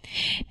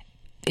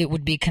 It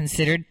would be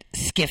considered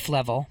skiff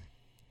level.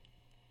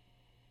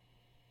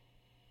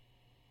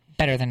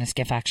 Better than a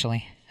skiff,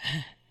 actually.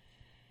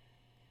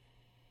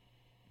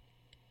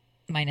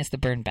 Minus the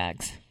burn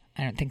bags.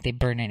 I don't think they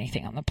burn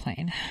anything on the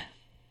plane.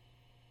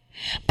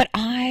 But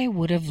I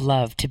would have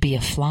loved to be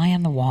a fly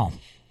on the wall.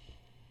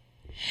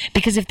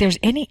 Because if there's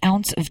any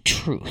ounce of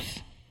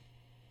truth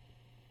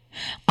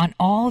on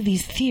all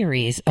these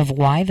theories of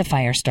why the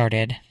fire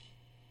started,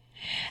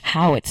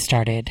 how it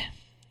started,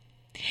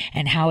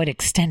 and how it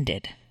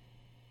extended,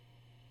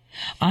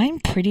 I'm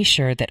pretty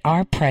sure that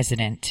our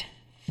president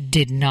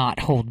did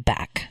not hold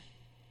back.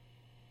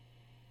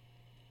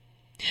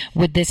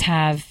 Would this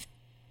have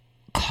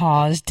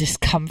caused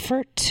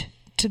discomfort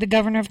to the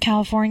governor of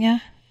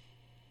California?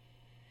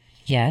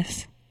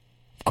 Yes,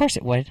 of course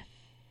it would.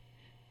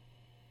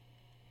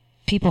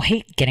 People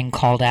hate getting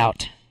called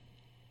out.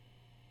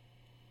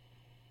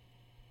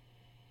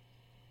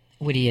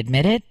 Would he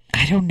admit it?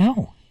 I don't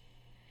know.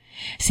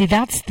 See,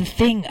 that's the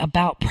thing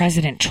about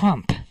President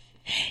Trump.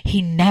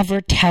 He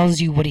never tells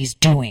you what he's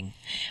doing.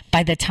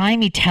 By the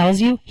time he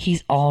tells you,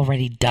 he's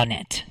already done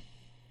it.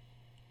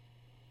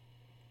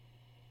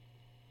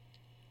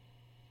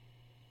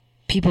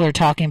 People are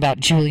talking about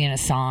Julian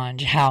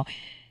Assange, how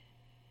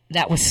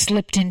that was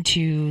slipped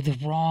into the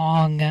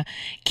wrong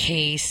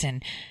case,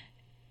 and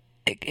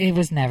it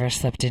was never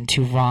slipped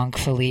into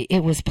wrongfully.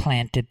 It was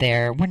planted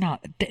there.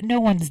 No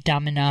one's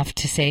dumb enough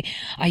to say,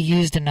 I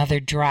used another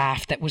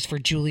draft that was for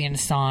Julian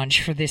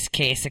Assange for this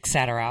case,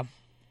 etc.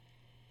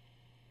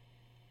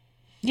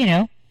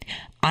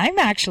 I'm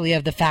actually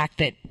of the fact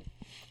that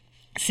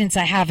since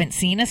I haven't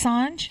seen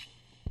Assange,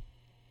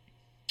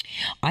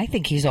 I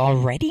think he's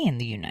already in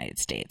the United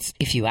States,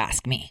 if you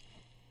ask me.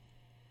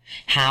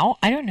 How?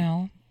 I don't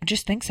know. I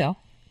just think so.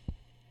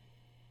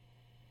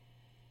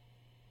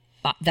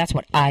 That's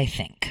what I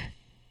think.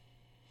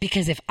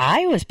 Because if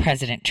I was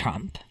President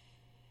Trump,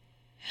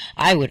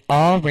 I would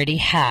already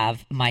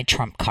have my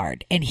Trump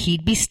card, and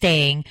he'd be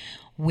staying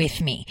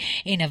with me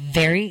in a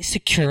very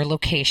secure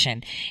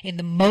location, in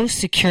the most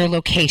secure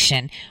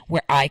location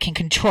where I can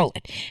control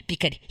it,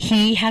 because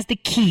he has the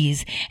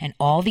keys and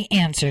all the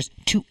answers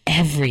to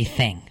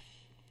everything.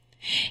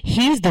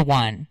 He's the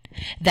one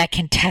that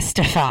can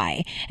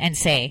testify and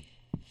say,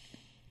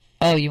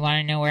 oh, you want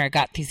to know where I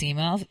got these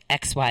emails?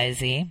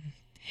 XYZ.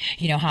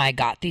 You know how I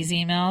got these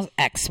emails?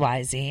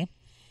 XYZ.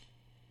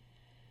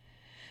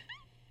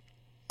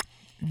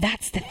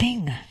 That's the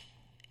thing.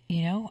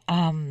 You know,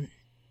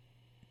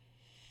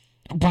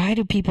 why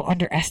do people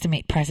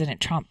underestimate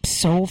President Trump?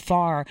 So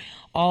far,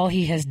 all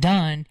he has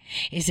done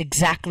is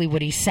exactly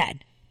what he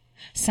said.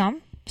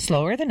 Some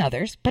slower than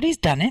others, but he's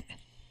done it.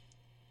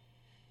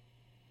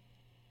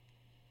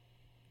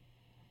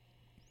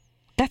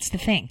 That's the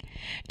thing.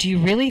 Do you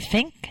really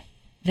think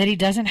that he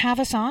doesn't have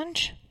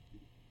Assange?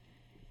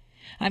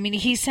 I mean,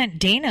 he sent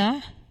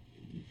Dana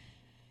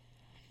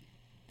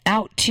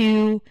out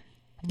to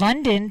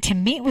London to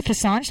meet with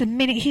Assange the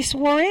minute he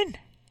swore in.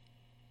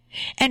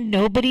 And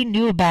nobody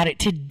knew about it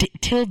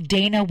till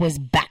Dana was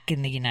back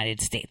in the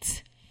United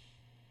States.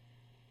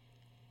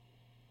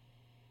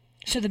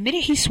 So the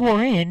minute he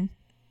swore in,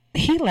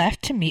 he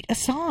left to meet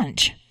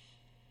Assange.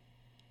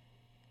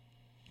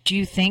 Do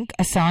you think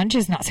Assange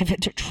is not safe?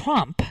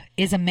 Trump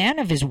is a man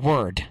of his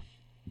word.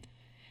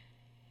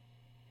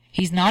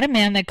 He's not a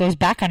man that goes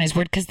back on his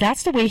word, because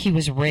that's the way he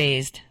was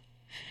raised.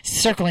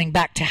 Circling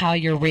back to how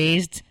you're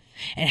raised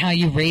and how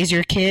you raise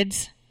your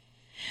kids.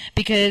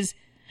 Because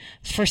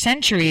for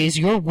centuries,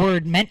 your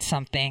word meant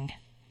something.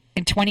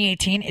 In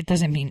 2018, it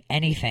doesn't mean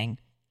anything.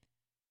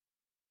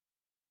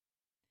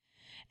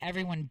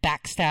 Everyone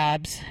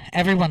backstabs.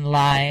 Everyone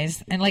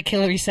lies. And like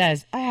Hillary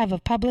says, I have a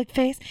public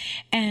face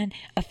and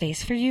a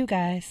face for you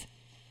guys.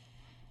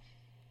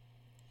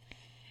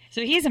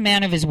 So he's a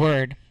man of his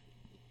word.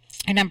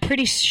 And I'm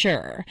pretty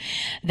sure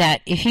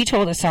that if he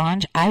told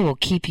Assange, I will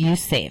keep you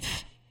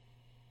safe.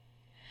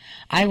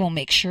 I will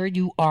make sure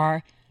you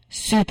are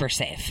super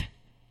safe.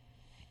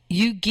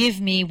 You give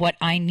me what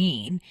I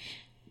need.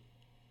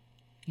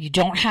 You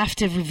don't have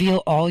to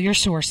reveal all your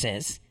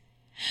sources.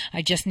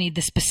 I just need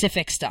the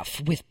specific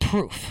stuff with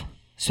proof.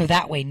 So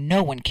that way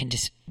no one can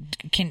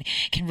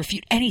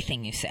refute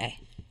anything you say.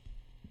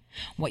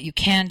 What you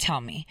can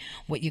tell me,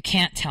 what you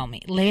can't tell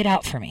me, lay it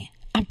out for me.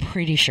 I'm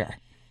pretty sure.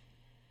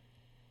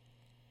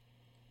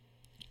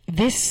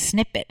 This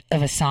snippet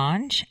of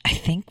Assange, I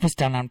think, was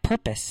done on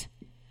purpose.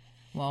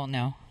 Well,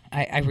 no,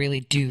 I really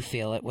do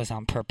feel it was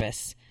on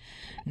purpose,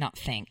 not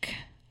think.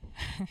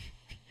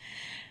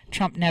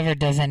 Trump never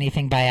does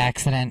anything by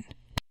accident.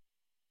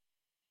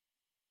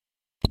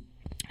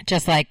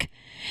 Just like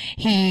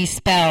he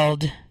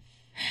spelled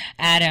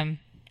Adam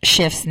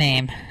Schiff's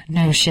name.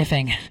 No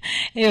shiffing.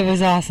 It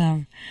was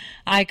awesome.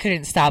 I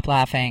couldn't stop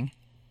laughing.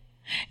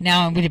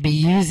 Now I'm going to be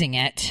using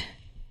it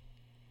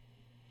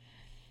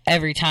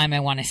every time I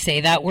want to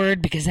say that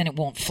word, because then it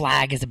won't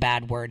flag as a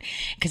bad word.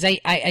 Because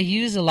I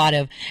use a lot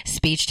of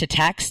speech to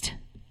text.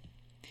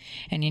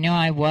 And you know,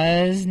 I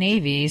was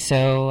Navy,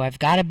 so I've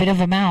got a bit of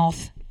a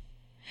mouth.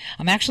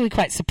 I'm actually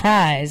quite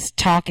surprised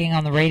talking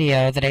on the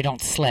radio that I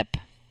don't slip.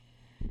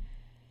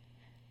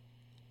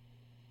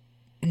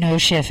 No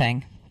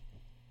shiffing.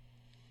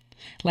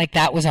 Like,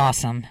 that was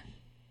awesome.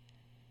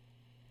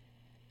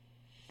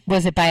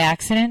 Was it by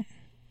accident?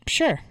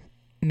 Sure.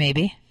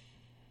 Maybe.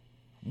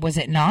 Was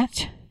it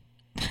not?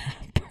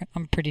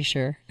 I'm pretty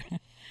sure.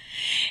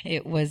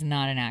 It was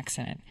not an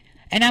accident.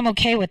 And I'm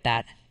okay with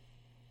that.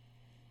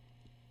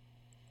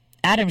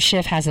 Adam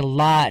Schiff has a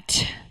lot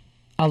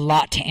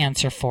to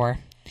answer for.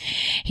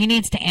 He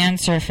needs to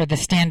answer for the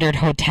Standard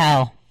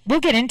Hotel. We'll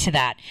get into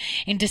that.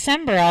 In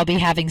December, I'll be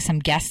having some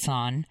guests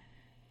on.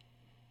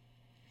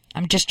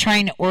 I'm just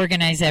trying to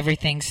organize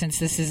everything, since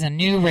this is a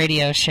new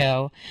radio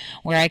show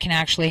where I can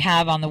actually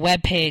have on the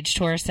webpage,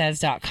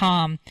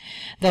 TorahSays.com,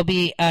 there'll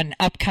be an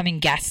upcoming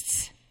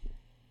guests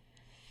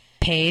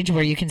page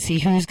where you can see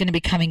who's going to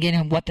be coming in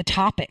and what the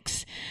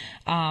topics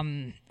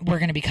we're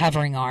going to be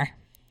covering are.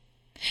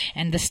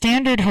 And the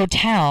Standard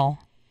Hotel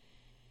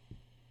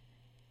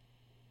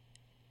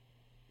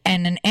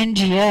and an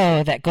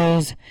NGO that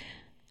goes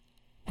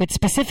with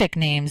specific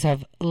names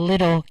of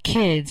little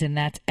kids, and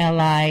that's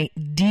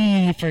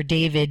LID for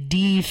David,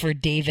 D for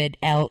David,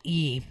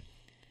 LE,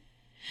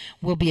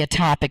 will be a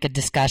topic of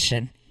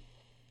discussion.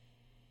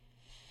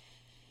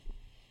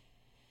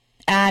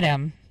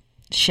 Adam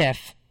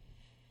Schiff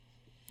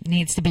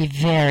needs to be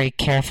very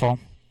careful.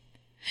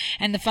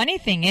 And the funny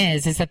thing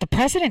is that the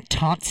president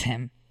taunts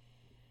him.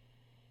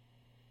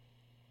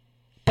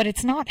 But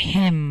it's not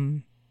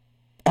him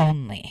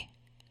only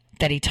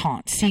that he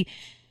taunts. See,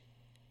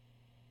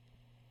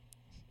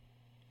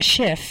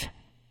 Schiff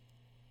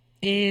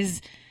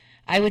is,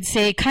 I would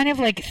say, kind of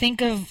like,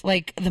 think of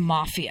like the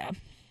mafia.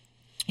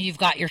 You've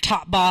got your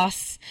top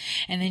boss,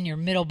 and then your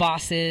middle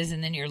bosses,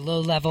 and then your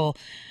low-level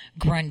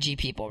grungy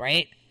people,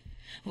 right?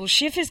 Well,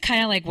 Schiff is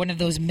kind of like one of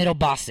those middle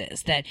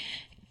bosses that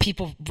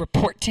people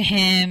report to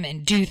him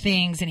and do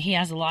things, and he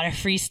has a lot of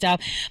free stuff.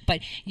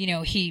 But,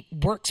 he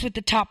works with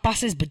the top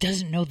bosses, but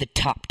doesn't know the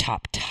top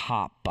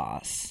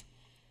boss.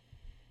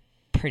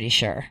 Pretty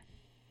sure.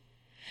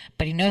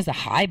 But he knows the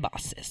high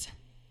bosses.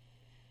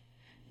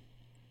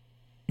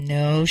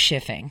 No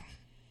Schiffing.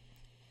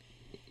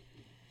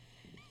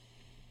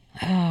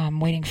 Oh, I'm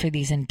waiting for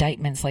these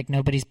indictments like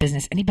nobody's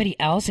business. Anybody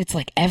else? It's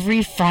like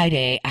every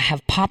Friday I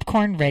have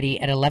popcorn ready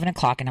at 11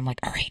 o'clock, and I'm like,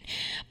 all right,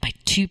 by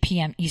 2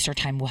 p.m. Eastern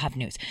time, we'll have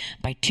news.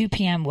 By 2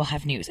 p.m., we'll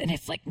have news. And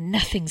it's like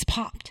nothing's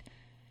popped.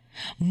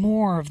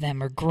 More of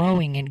them are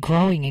growing and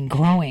growing and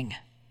growing.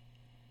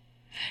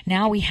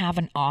 Now we have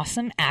an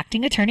awesome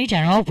acting attorney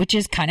general, which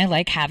is kind of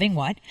like having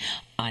what?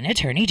 An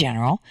attorney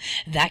general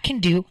that can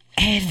do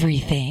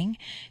everything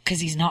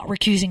because he's not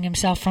recusing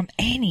himself from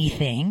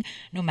anything,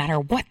 no matter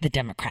what the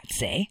Democrats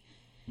say.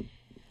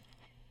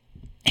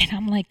 And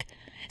I'm like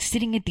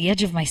sitting at the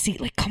edge of my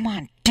seat like, come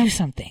on, do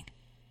something.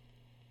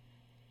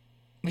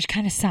 Which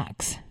kind of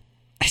sucks.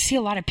 I see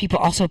a lot of people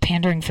also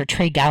pandering for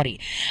Trey Gowdy.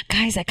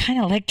 Guys, I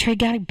kind of like Trey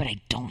Gowdy, but I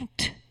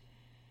don't.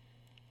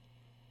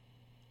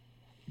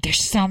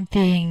 There's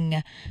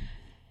something,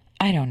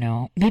 I don't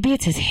know, maybe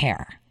it's his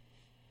hair.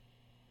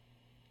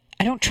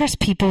 I don't trust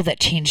people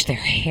that change their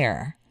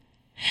hair.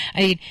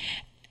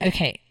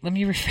 Okay, let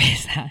me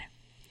rephrase that.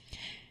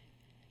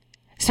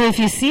 So if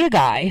you see a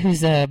guy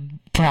who's a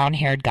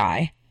brown-haired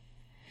guy,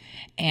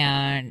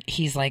 and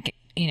he's like,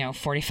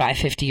 45,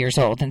 50 years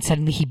old, and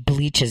suddenly he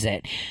bleaches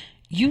it,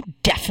 you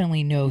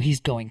definitely know he's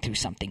going through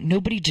something.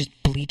 Nobody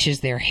just bleaches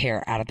their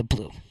hair out of the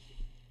blue.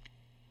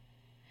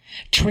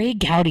 Trey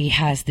Gowdy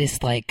has this,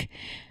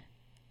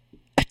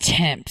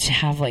 attempt to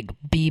have,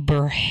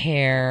 Bieber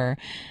hair,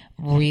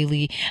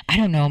 really. I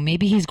don't know.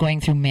 Maybe he's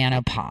going through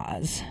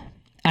menopause.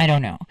 I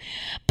don't know.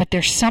 But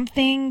there's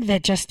something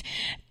that just,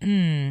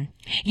 I've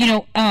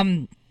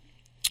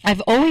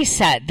always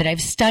said that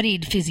I've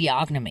studied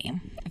physiognomy.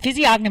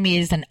 Physiognomy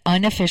is an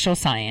unofficial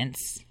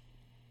science.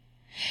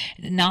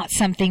 Not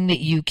something that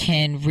you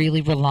can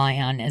really rely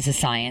on as a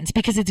science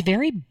because it's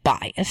very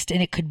biased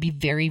and it could be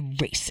very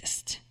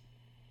racist.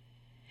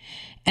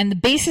 And the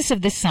basis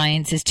of this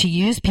science is to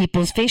use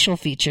people's facial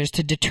features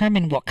to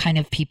determine what kind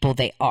of people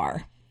they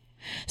are.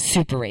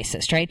 Super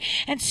racist, right?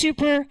 And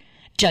super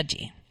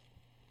judgy.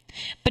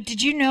 But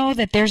did you know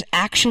that there's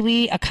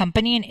actually a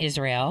company in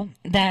Israel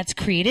that's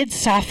created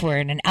software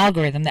and an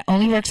algorithm that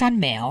only works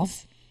on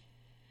males?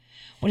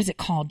 What is it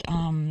called?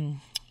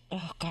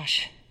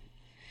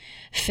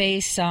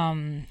 Face,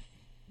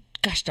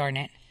 gosh darn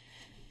it.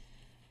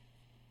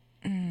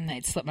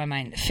 It slipped my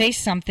mind. Face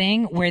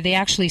something where they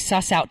actually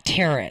suss out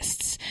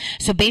terrorists.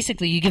 So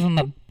basically, you give them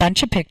a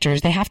bunch of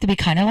pictures. They have to be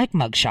kind of like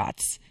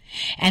mugshots.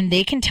 And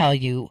they can tell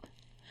you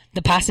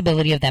the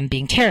possibility of them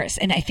being terrorists.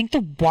 And I think the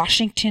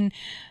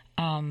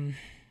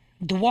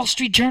Wall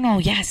Street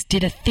Journal, yes,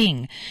 did a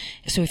thing.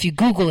 So if you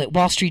Google it,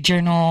 Wall Street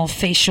Journal,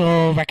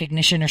 facial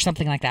recognition or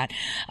something like that,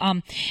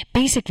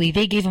 basically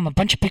they gave them a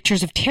bunch of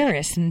pictures of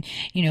terrorists and,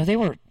 they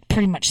were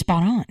pretty much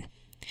spot on.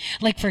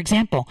 Like, for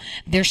example,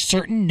 there's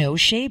certain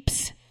nose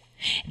shapes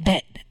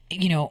that,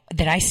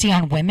 that I see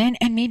on women,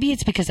 and maybe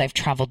it's because I've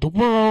traveled the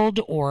world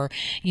or,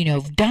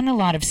 done a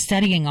lot of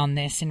studying on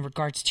this in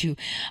regards to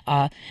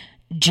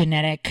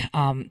genetic,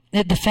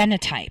 the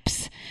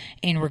phenotypes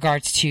in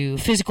regards to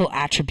physical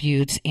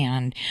attributes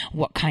and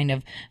what kind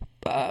of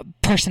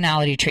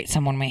personality trait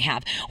someone may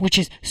have, which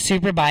is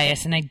super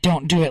biased, and I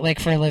don't do it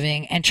for a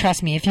living. And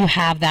trust me, if you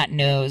have that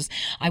nose,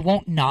 I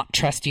won't not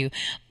trust you.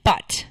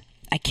 But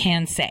I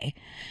can say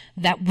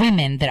that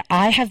women that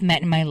I have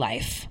met in my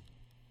life,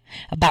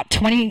 about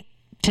 20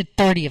 to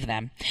 30 of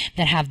them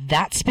that have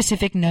that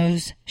specific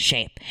nose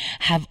shape,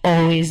 have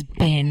always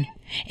been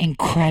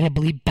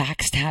incredibly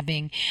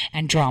backstabbing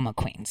and drama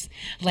queens.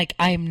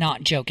 I'm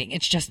not joking.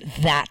 It's just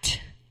that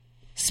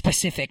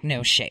specific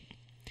nose shape.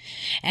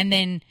 And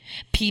then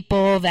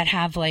people that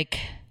have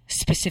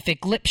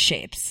specific lip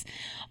shapes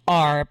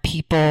are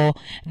people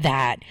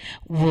that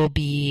will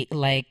be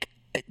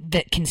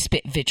that can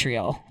spit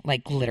vitriol,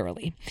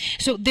 literally.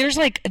 So there's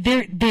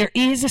there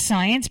is a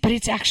science, but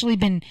it's actually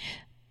been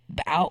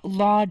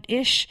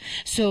outlawed-ish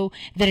so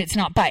that it's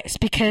not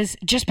biased, because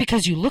just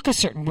because you look a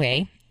certain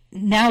way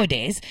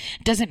nowadays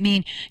doesn't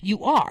mean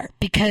you are,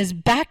 because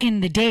back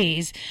in the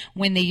days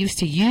when they used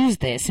to use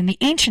this in the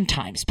ancient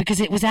times, because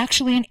it was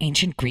actually an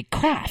ancient Greek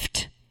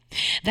craft,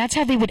 that's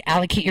how they would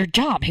allocate your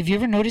job. Have you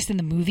ever noticed in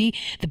the movie,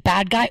 the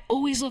bad guy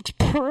always looks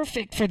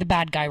perfect for the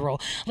bad guy role?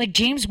 Like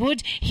James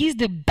Woods, he's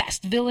the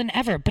best villain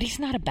ever, but he's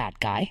not a bad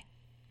guy.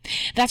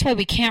 That's why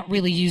we can't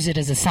really use it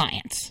as a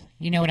science.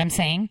 You know what I'm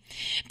saying?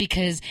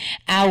 Because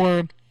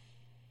our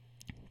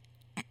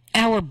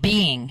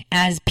being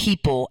as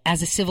people,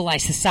 as a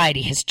civilized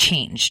society, has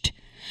changed.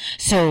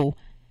 So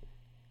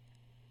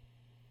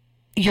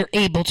you're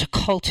able to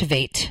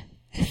cultivate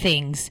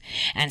things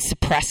and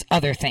suppress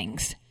other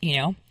things,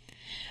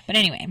 But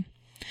anyway,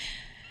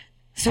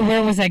 So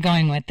where was I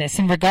going with this?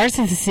 In regards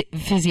to the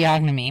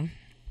physiognomy,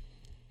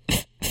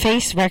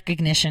 face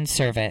recognition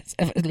services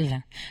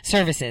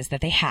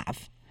that they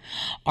have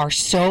are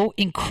so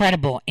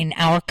incredible in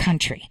our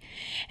country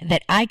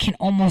that I can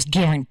almost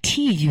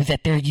guarantee you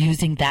that they're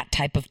using that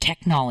type of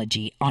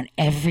technology on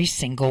every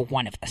single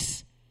one of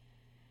us.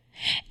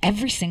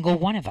 Every single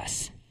one of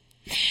us.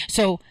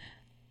 So,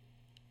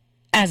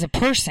 as a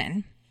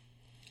person,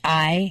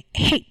 I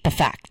hate the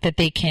fact that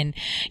they can,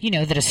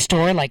 that a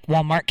store like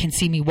Walmart can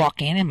see me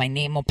walk in and my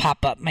name will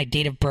pop up, my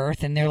date of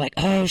birth, and they're like,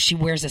 oh, she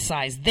wears a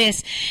size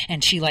this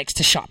and she likes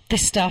to shop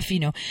this stuff.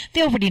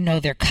 They already know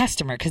their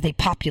customer because they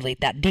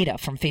populate that data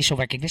from facial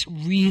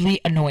recognition.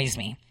 Really annoys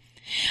me.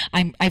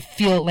 I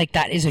feel like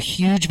that is a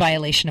huge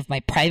violation of my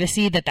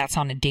privacy, that's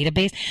on a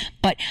database,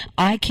 but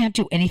I can't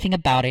do anything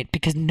about it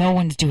because no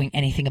one's doing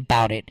anything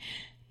about it.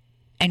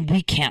 And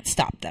we can't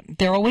stop them.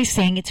 They're always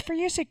saying it's for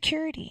your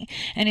security.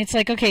 And it's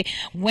like, okay,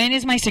 when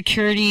is my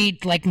security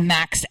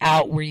maxed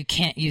out where you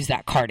can't use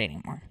that card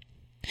anymore?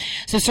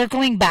 So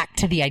circling back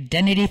to the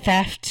identity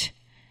theft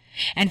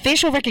and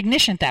facial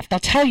recognition theft, I'll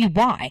tell you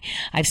why.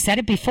 I've said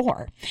it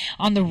before.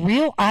 On the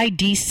Real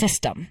ID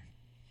system,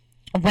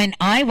 when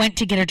I went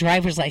to get a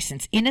driver's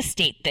license in a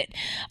state that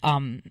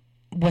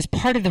was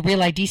part of the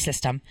Real ID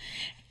system,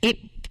 it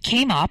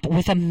came up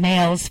with a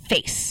male's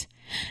face.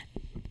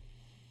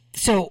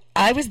 So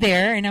I was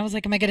there and I was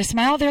like, am I going to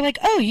smile? They're like,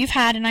 oh, you've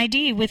had an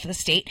ID with the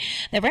state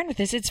that ran with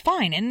this. It's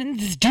fine. And then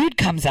this dude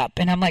comes up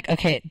and I'm like,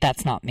 okay,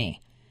 that's not me.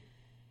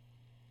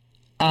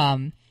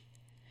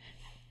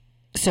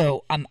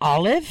 So I'm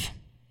olive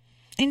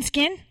in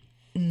skin,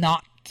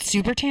 not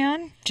super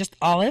tan, just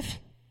olive.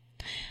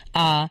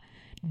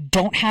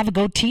 Don't have a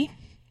goatee.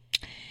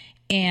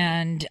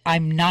 And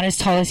I'm not as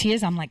tall as he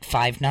is. I'm like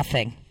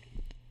 5'0".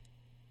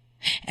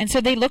 And so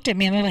they looked at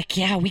me and they're like,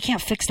 yeah, we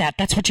can't fix that.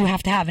 That's what you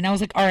have to have. And I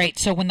was like, all right.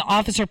 So when the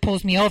officer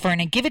pulls me over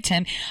and I give it to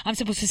him, I'm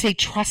supposed to say,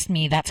 trust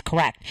me, that's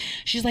correct.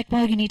 She's like,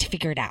 well, you need to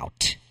figure it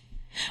out,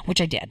 which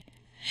I did.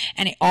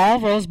 And it all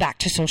rolls back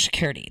to Social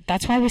Security.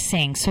 That's why I was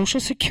saying Social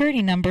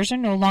Security numbers are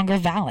no longer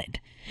valid.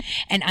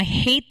 And I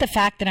hate the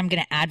fact that I'm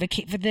going to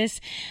advocate for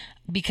this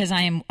because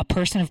I am a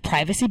person of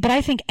privacy. But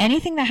I think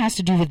anything that has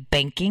to do with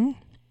banking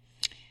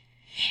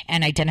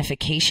and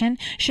identification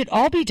should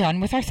all be done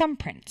with our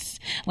thumbprints.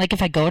 Like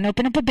if I go and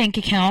open up a bank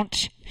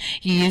account,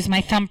 you use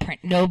my thumbprint.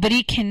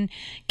 Nobody can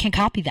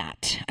copy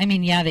that. I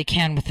mean, yeah, they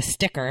can with a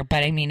sticker,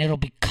 but I mean, it'll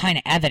be kind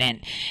of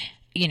evident,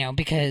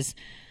 because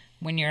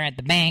when you're at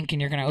the bank and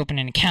you're going to open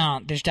an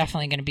account, there's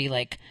definitely going to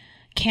be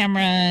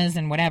cameras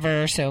and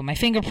whatever. So my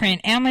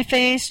fingerprint and my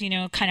face,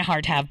 kind of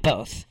hard to have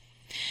both.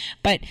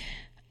 But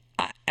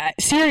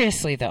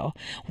seriously, though,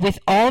 with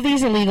all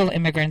these illegal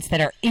immigrants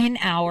that are in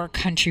our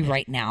country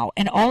right now,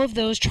 and all of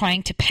those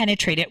trying to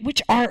penetrate it,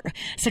 which are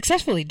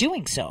successfully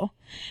doing so,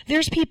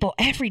 there's people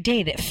every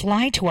day that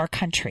fly to our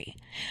country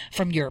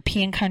from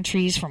European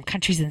countries, from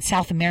countries in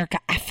South America,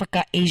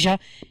 Africa, Asia,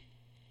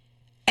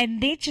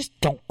 and they just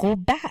don't go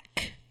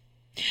back,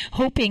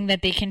 hoping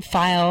that they can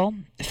file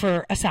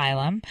for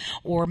asylum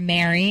or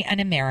marry an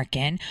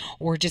American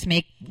or just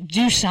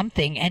do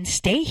something and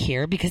stay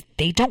here because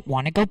they don't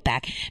want to go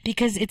back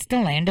because it's the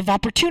land of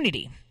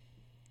opportunity.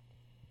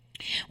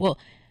 Well,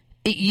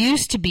 it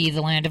used to be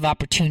the land of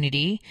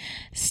opportunity,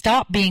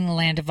 stopped being the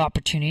land of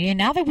opportunity, and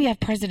now that we have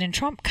President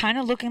Trump kind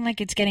of looking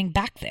like it's getting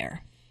back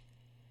there.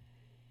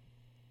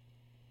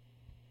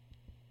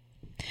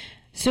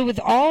 So with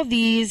all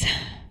these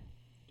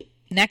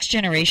next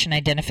generation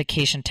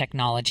identification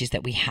technologies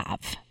that we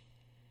have,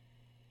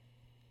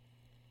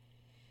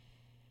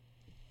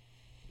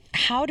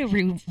 how do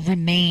we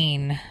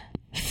remain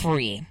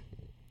free?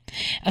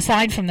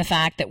 Aside from the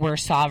fact that we're a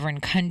sovereign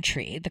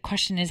country, the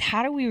question is,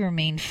 how do we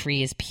remain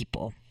free as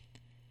people?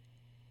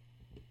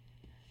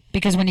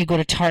 Because when you go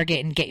to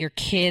Target and get your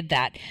kid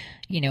that,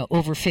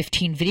 over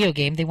 15 video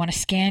game, they want to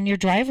scan your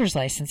driver's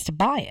license to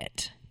buy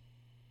it.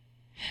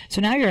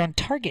 So now you're on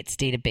Target's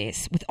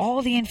database with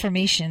all the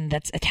information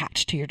that's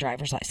attached to your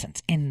driver's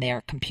license in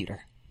their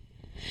computer.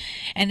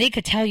 And they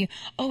could tell you,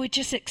 oh, it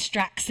just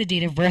extracts the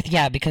date of birth.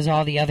 Yeah, because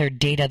all the other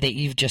data that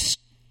you've just,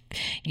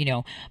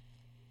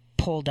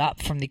 pulled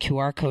up from the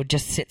QR code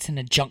just sits in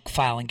a junk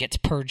file and gets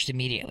purged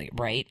immediately,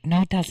 right?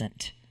 No, it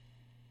doesn't.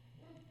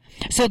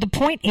 So the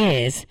point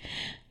is,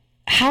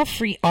 how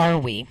free are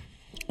we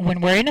when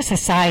we're in a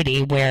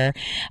society where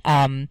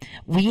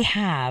we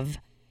have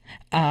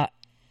our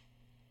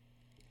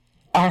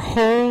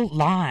whole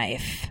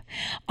life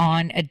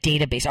on a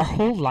database, our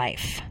whole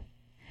life?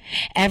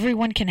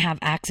 Everyone can have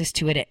access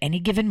to it at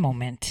any given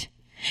moment.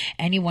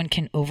 Anyone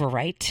can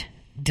overwrite,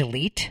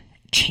 delete,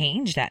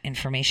 change that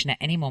information at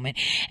any moment.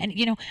 And,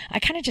 I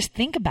kind of just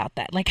think about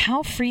that.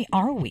 How free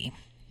are we?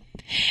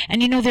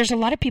 And, there's a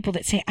lot of people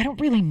that say, I don't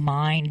really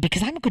mind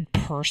because I'm a good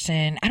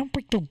person. I don't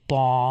break the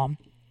law.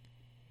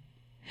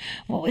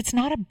 Well, it's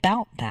not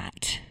about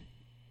that.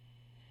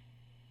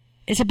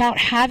 It's about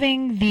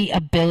having the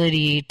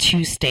ability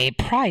to stay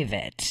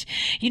private.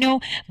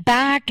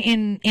 Back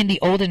in the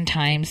olden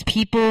times,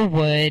 people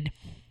would,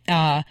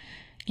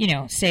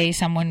 say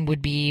someone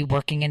would be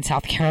working in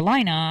South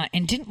Carolina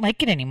and didn't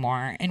like it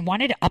anymore and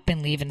wanted to up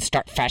and leave and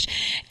start fresh,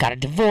 got a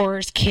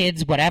divorce,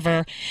 kids,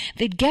 whatever.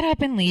 They'd get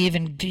up and leave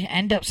and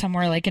end up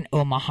somewhere like in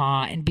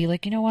Omaha and be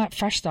like, you know what,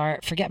 fresh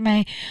start, forget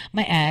my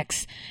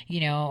ex,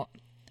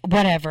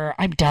 whatever,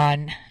 I'm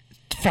done,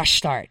 fresh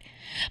start.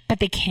 But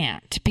they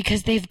can't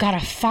because they've got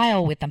a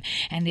file with them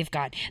and they've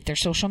got their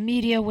social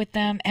media with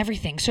them,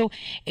 everything. So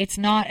it's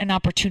not an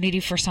opportunity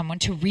for someone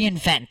to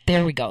reinvent.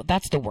 There we go.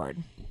 That's the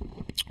word.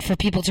 For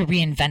people to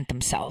reinvent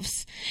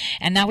themselves.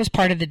 And that was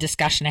part of the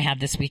discussion I had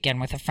this weekend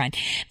with a friend,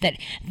 that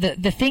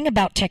the thing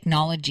about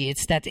technology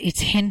is that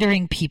it's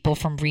hindering people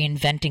from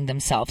reinventing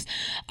themselves.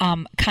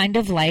 Kind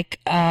of like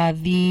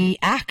the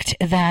act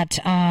that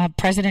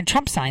President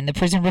Trump signed, the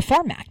Prison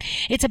Reform Act.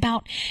 It's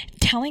about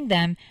telling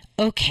them,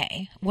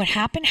 okay, what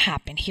happened.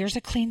 Here's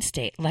a clean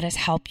state. Let us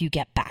help you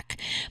get back.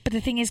 But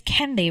the thing is,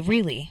 can they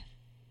really?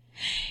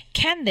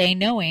 Can they,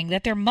 knowing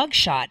that their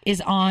mugshot is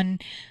on,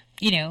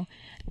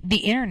 the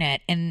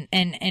internet, and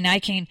I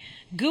can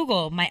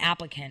Google my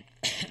applicant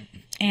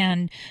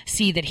and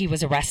see that he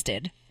was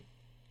arrested?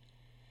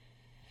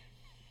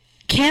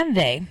 Can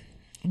they,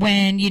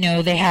 when,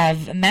 they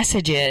have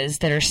messages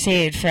that are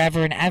saved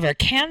forever and ever,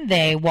 can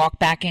they walk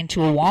back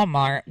into a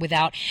Walmart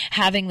without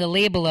having the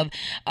label of,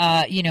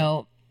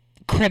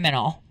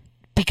 criminal?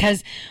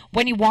 Because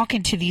when you walk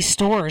into these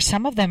stores,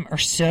 some of them are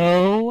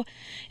so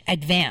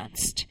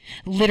advanced.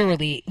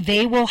 Literally,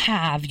 they will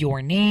have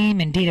your name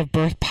and date of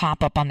birth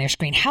pop up on their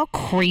screen. How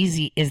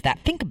crazy is that?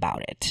 Think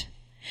about it.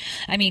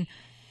 I mean,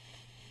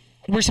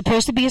 we're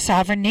supposed to be a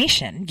sovereign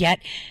nation, yet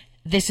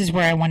this is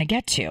where I want to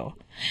get to.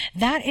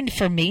 That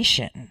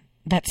information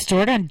that's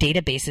stored on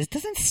databases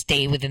doesn't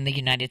stay within the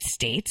United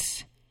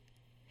States.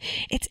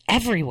 It's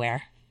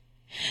everywhere.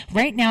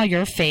 Right now,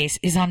 your face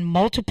is on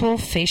multiple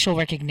facial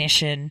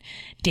recognition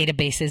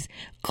databases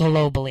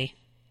globally.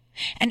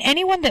 And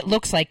anyone that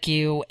looks like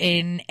you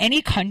in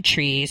any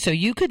country, so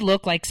you could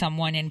look like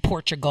someone in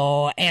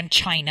Portugal and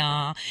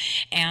China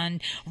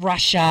and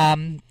Russia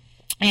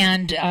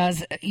and,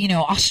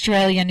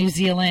 Australia, New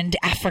Zealand,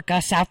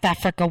 Africa, South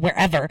Africa,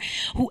 wherever,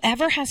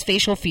 whoever has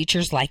facial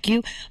features like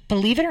you,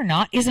 believe it or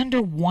not, is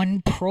under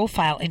one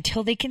profile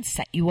until they can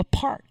set you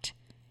apart.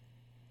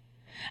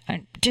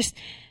 Just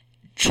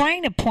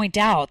trying to point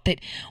out that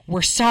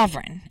we're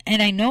sovereign.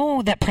 And I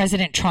know that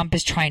President Trump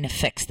is trying to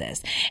fix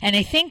this. And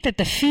I think that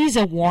the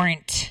FISA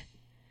warrant,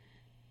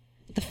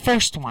 the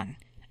first one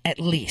at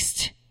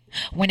least,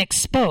 when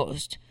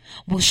exposed,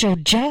 will show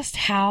just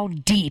how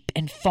deep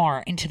and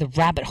far into the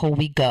rabbit hole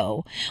we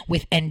go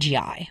with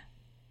NGI.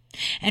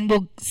 And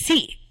we'll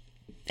see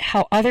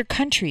how other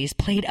countries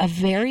played a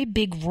very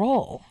big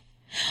role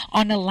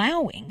on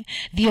allowing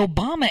the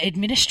Obama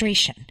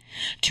administration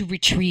to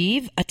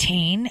retrieve,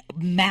 attain,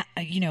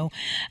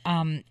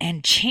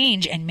 and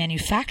change and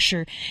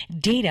manufacture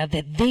data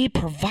that they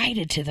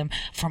provided to them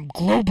from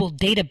global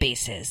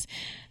databases.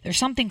 There's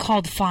something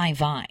called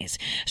Five Eyes.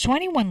 So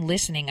anyone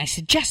listening, I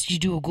suggest you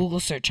do a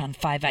Google search on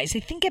Five Eyes. I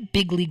think at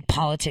Big League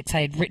Politics,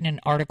 I had written an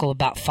article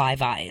about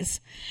Five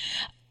Eyes.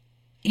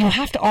 You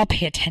have to all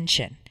pay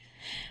attention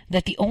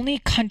that the only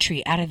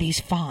country out of these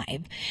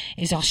five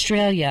is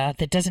Australia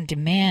that doesn't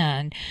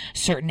demand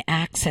certain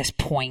access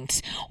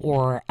points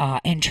or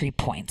entry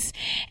points.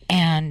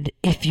 And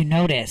if you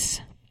notice,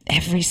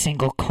 every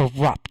single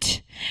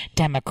corrupt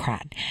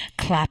Democrat,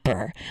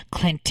 Clapper,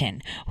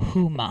 Clinton,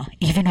 Huma,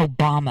 even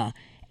Obama,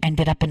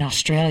 ended up in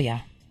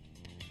Australia.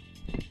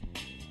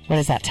 What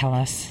does that tell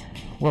us?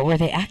 What were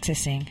they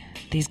accessing?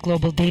 These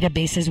global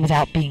databases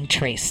without being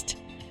traced.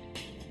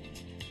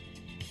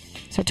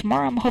 So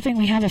tomorrow I'm hoping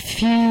we have a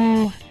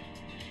few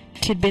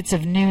tidbits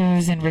of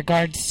news in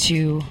regards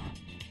to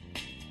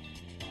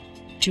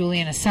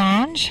Julian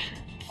Assange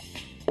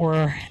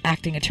or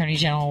Acting Attorney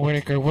General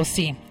Whitaker. We'll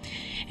see.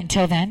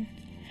 Until then,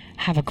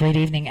 have a great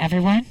evening,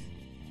 everyone.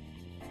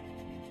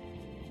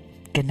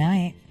 Good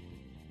night.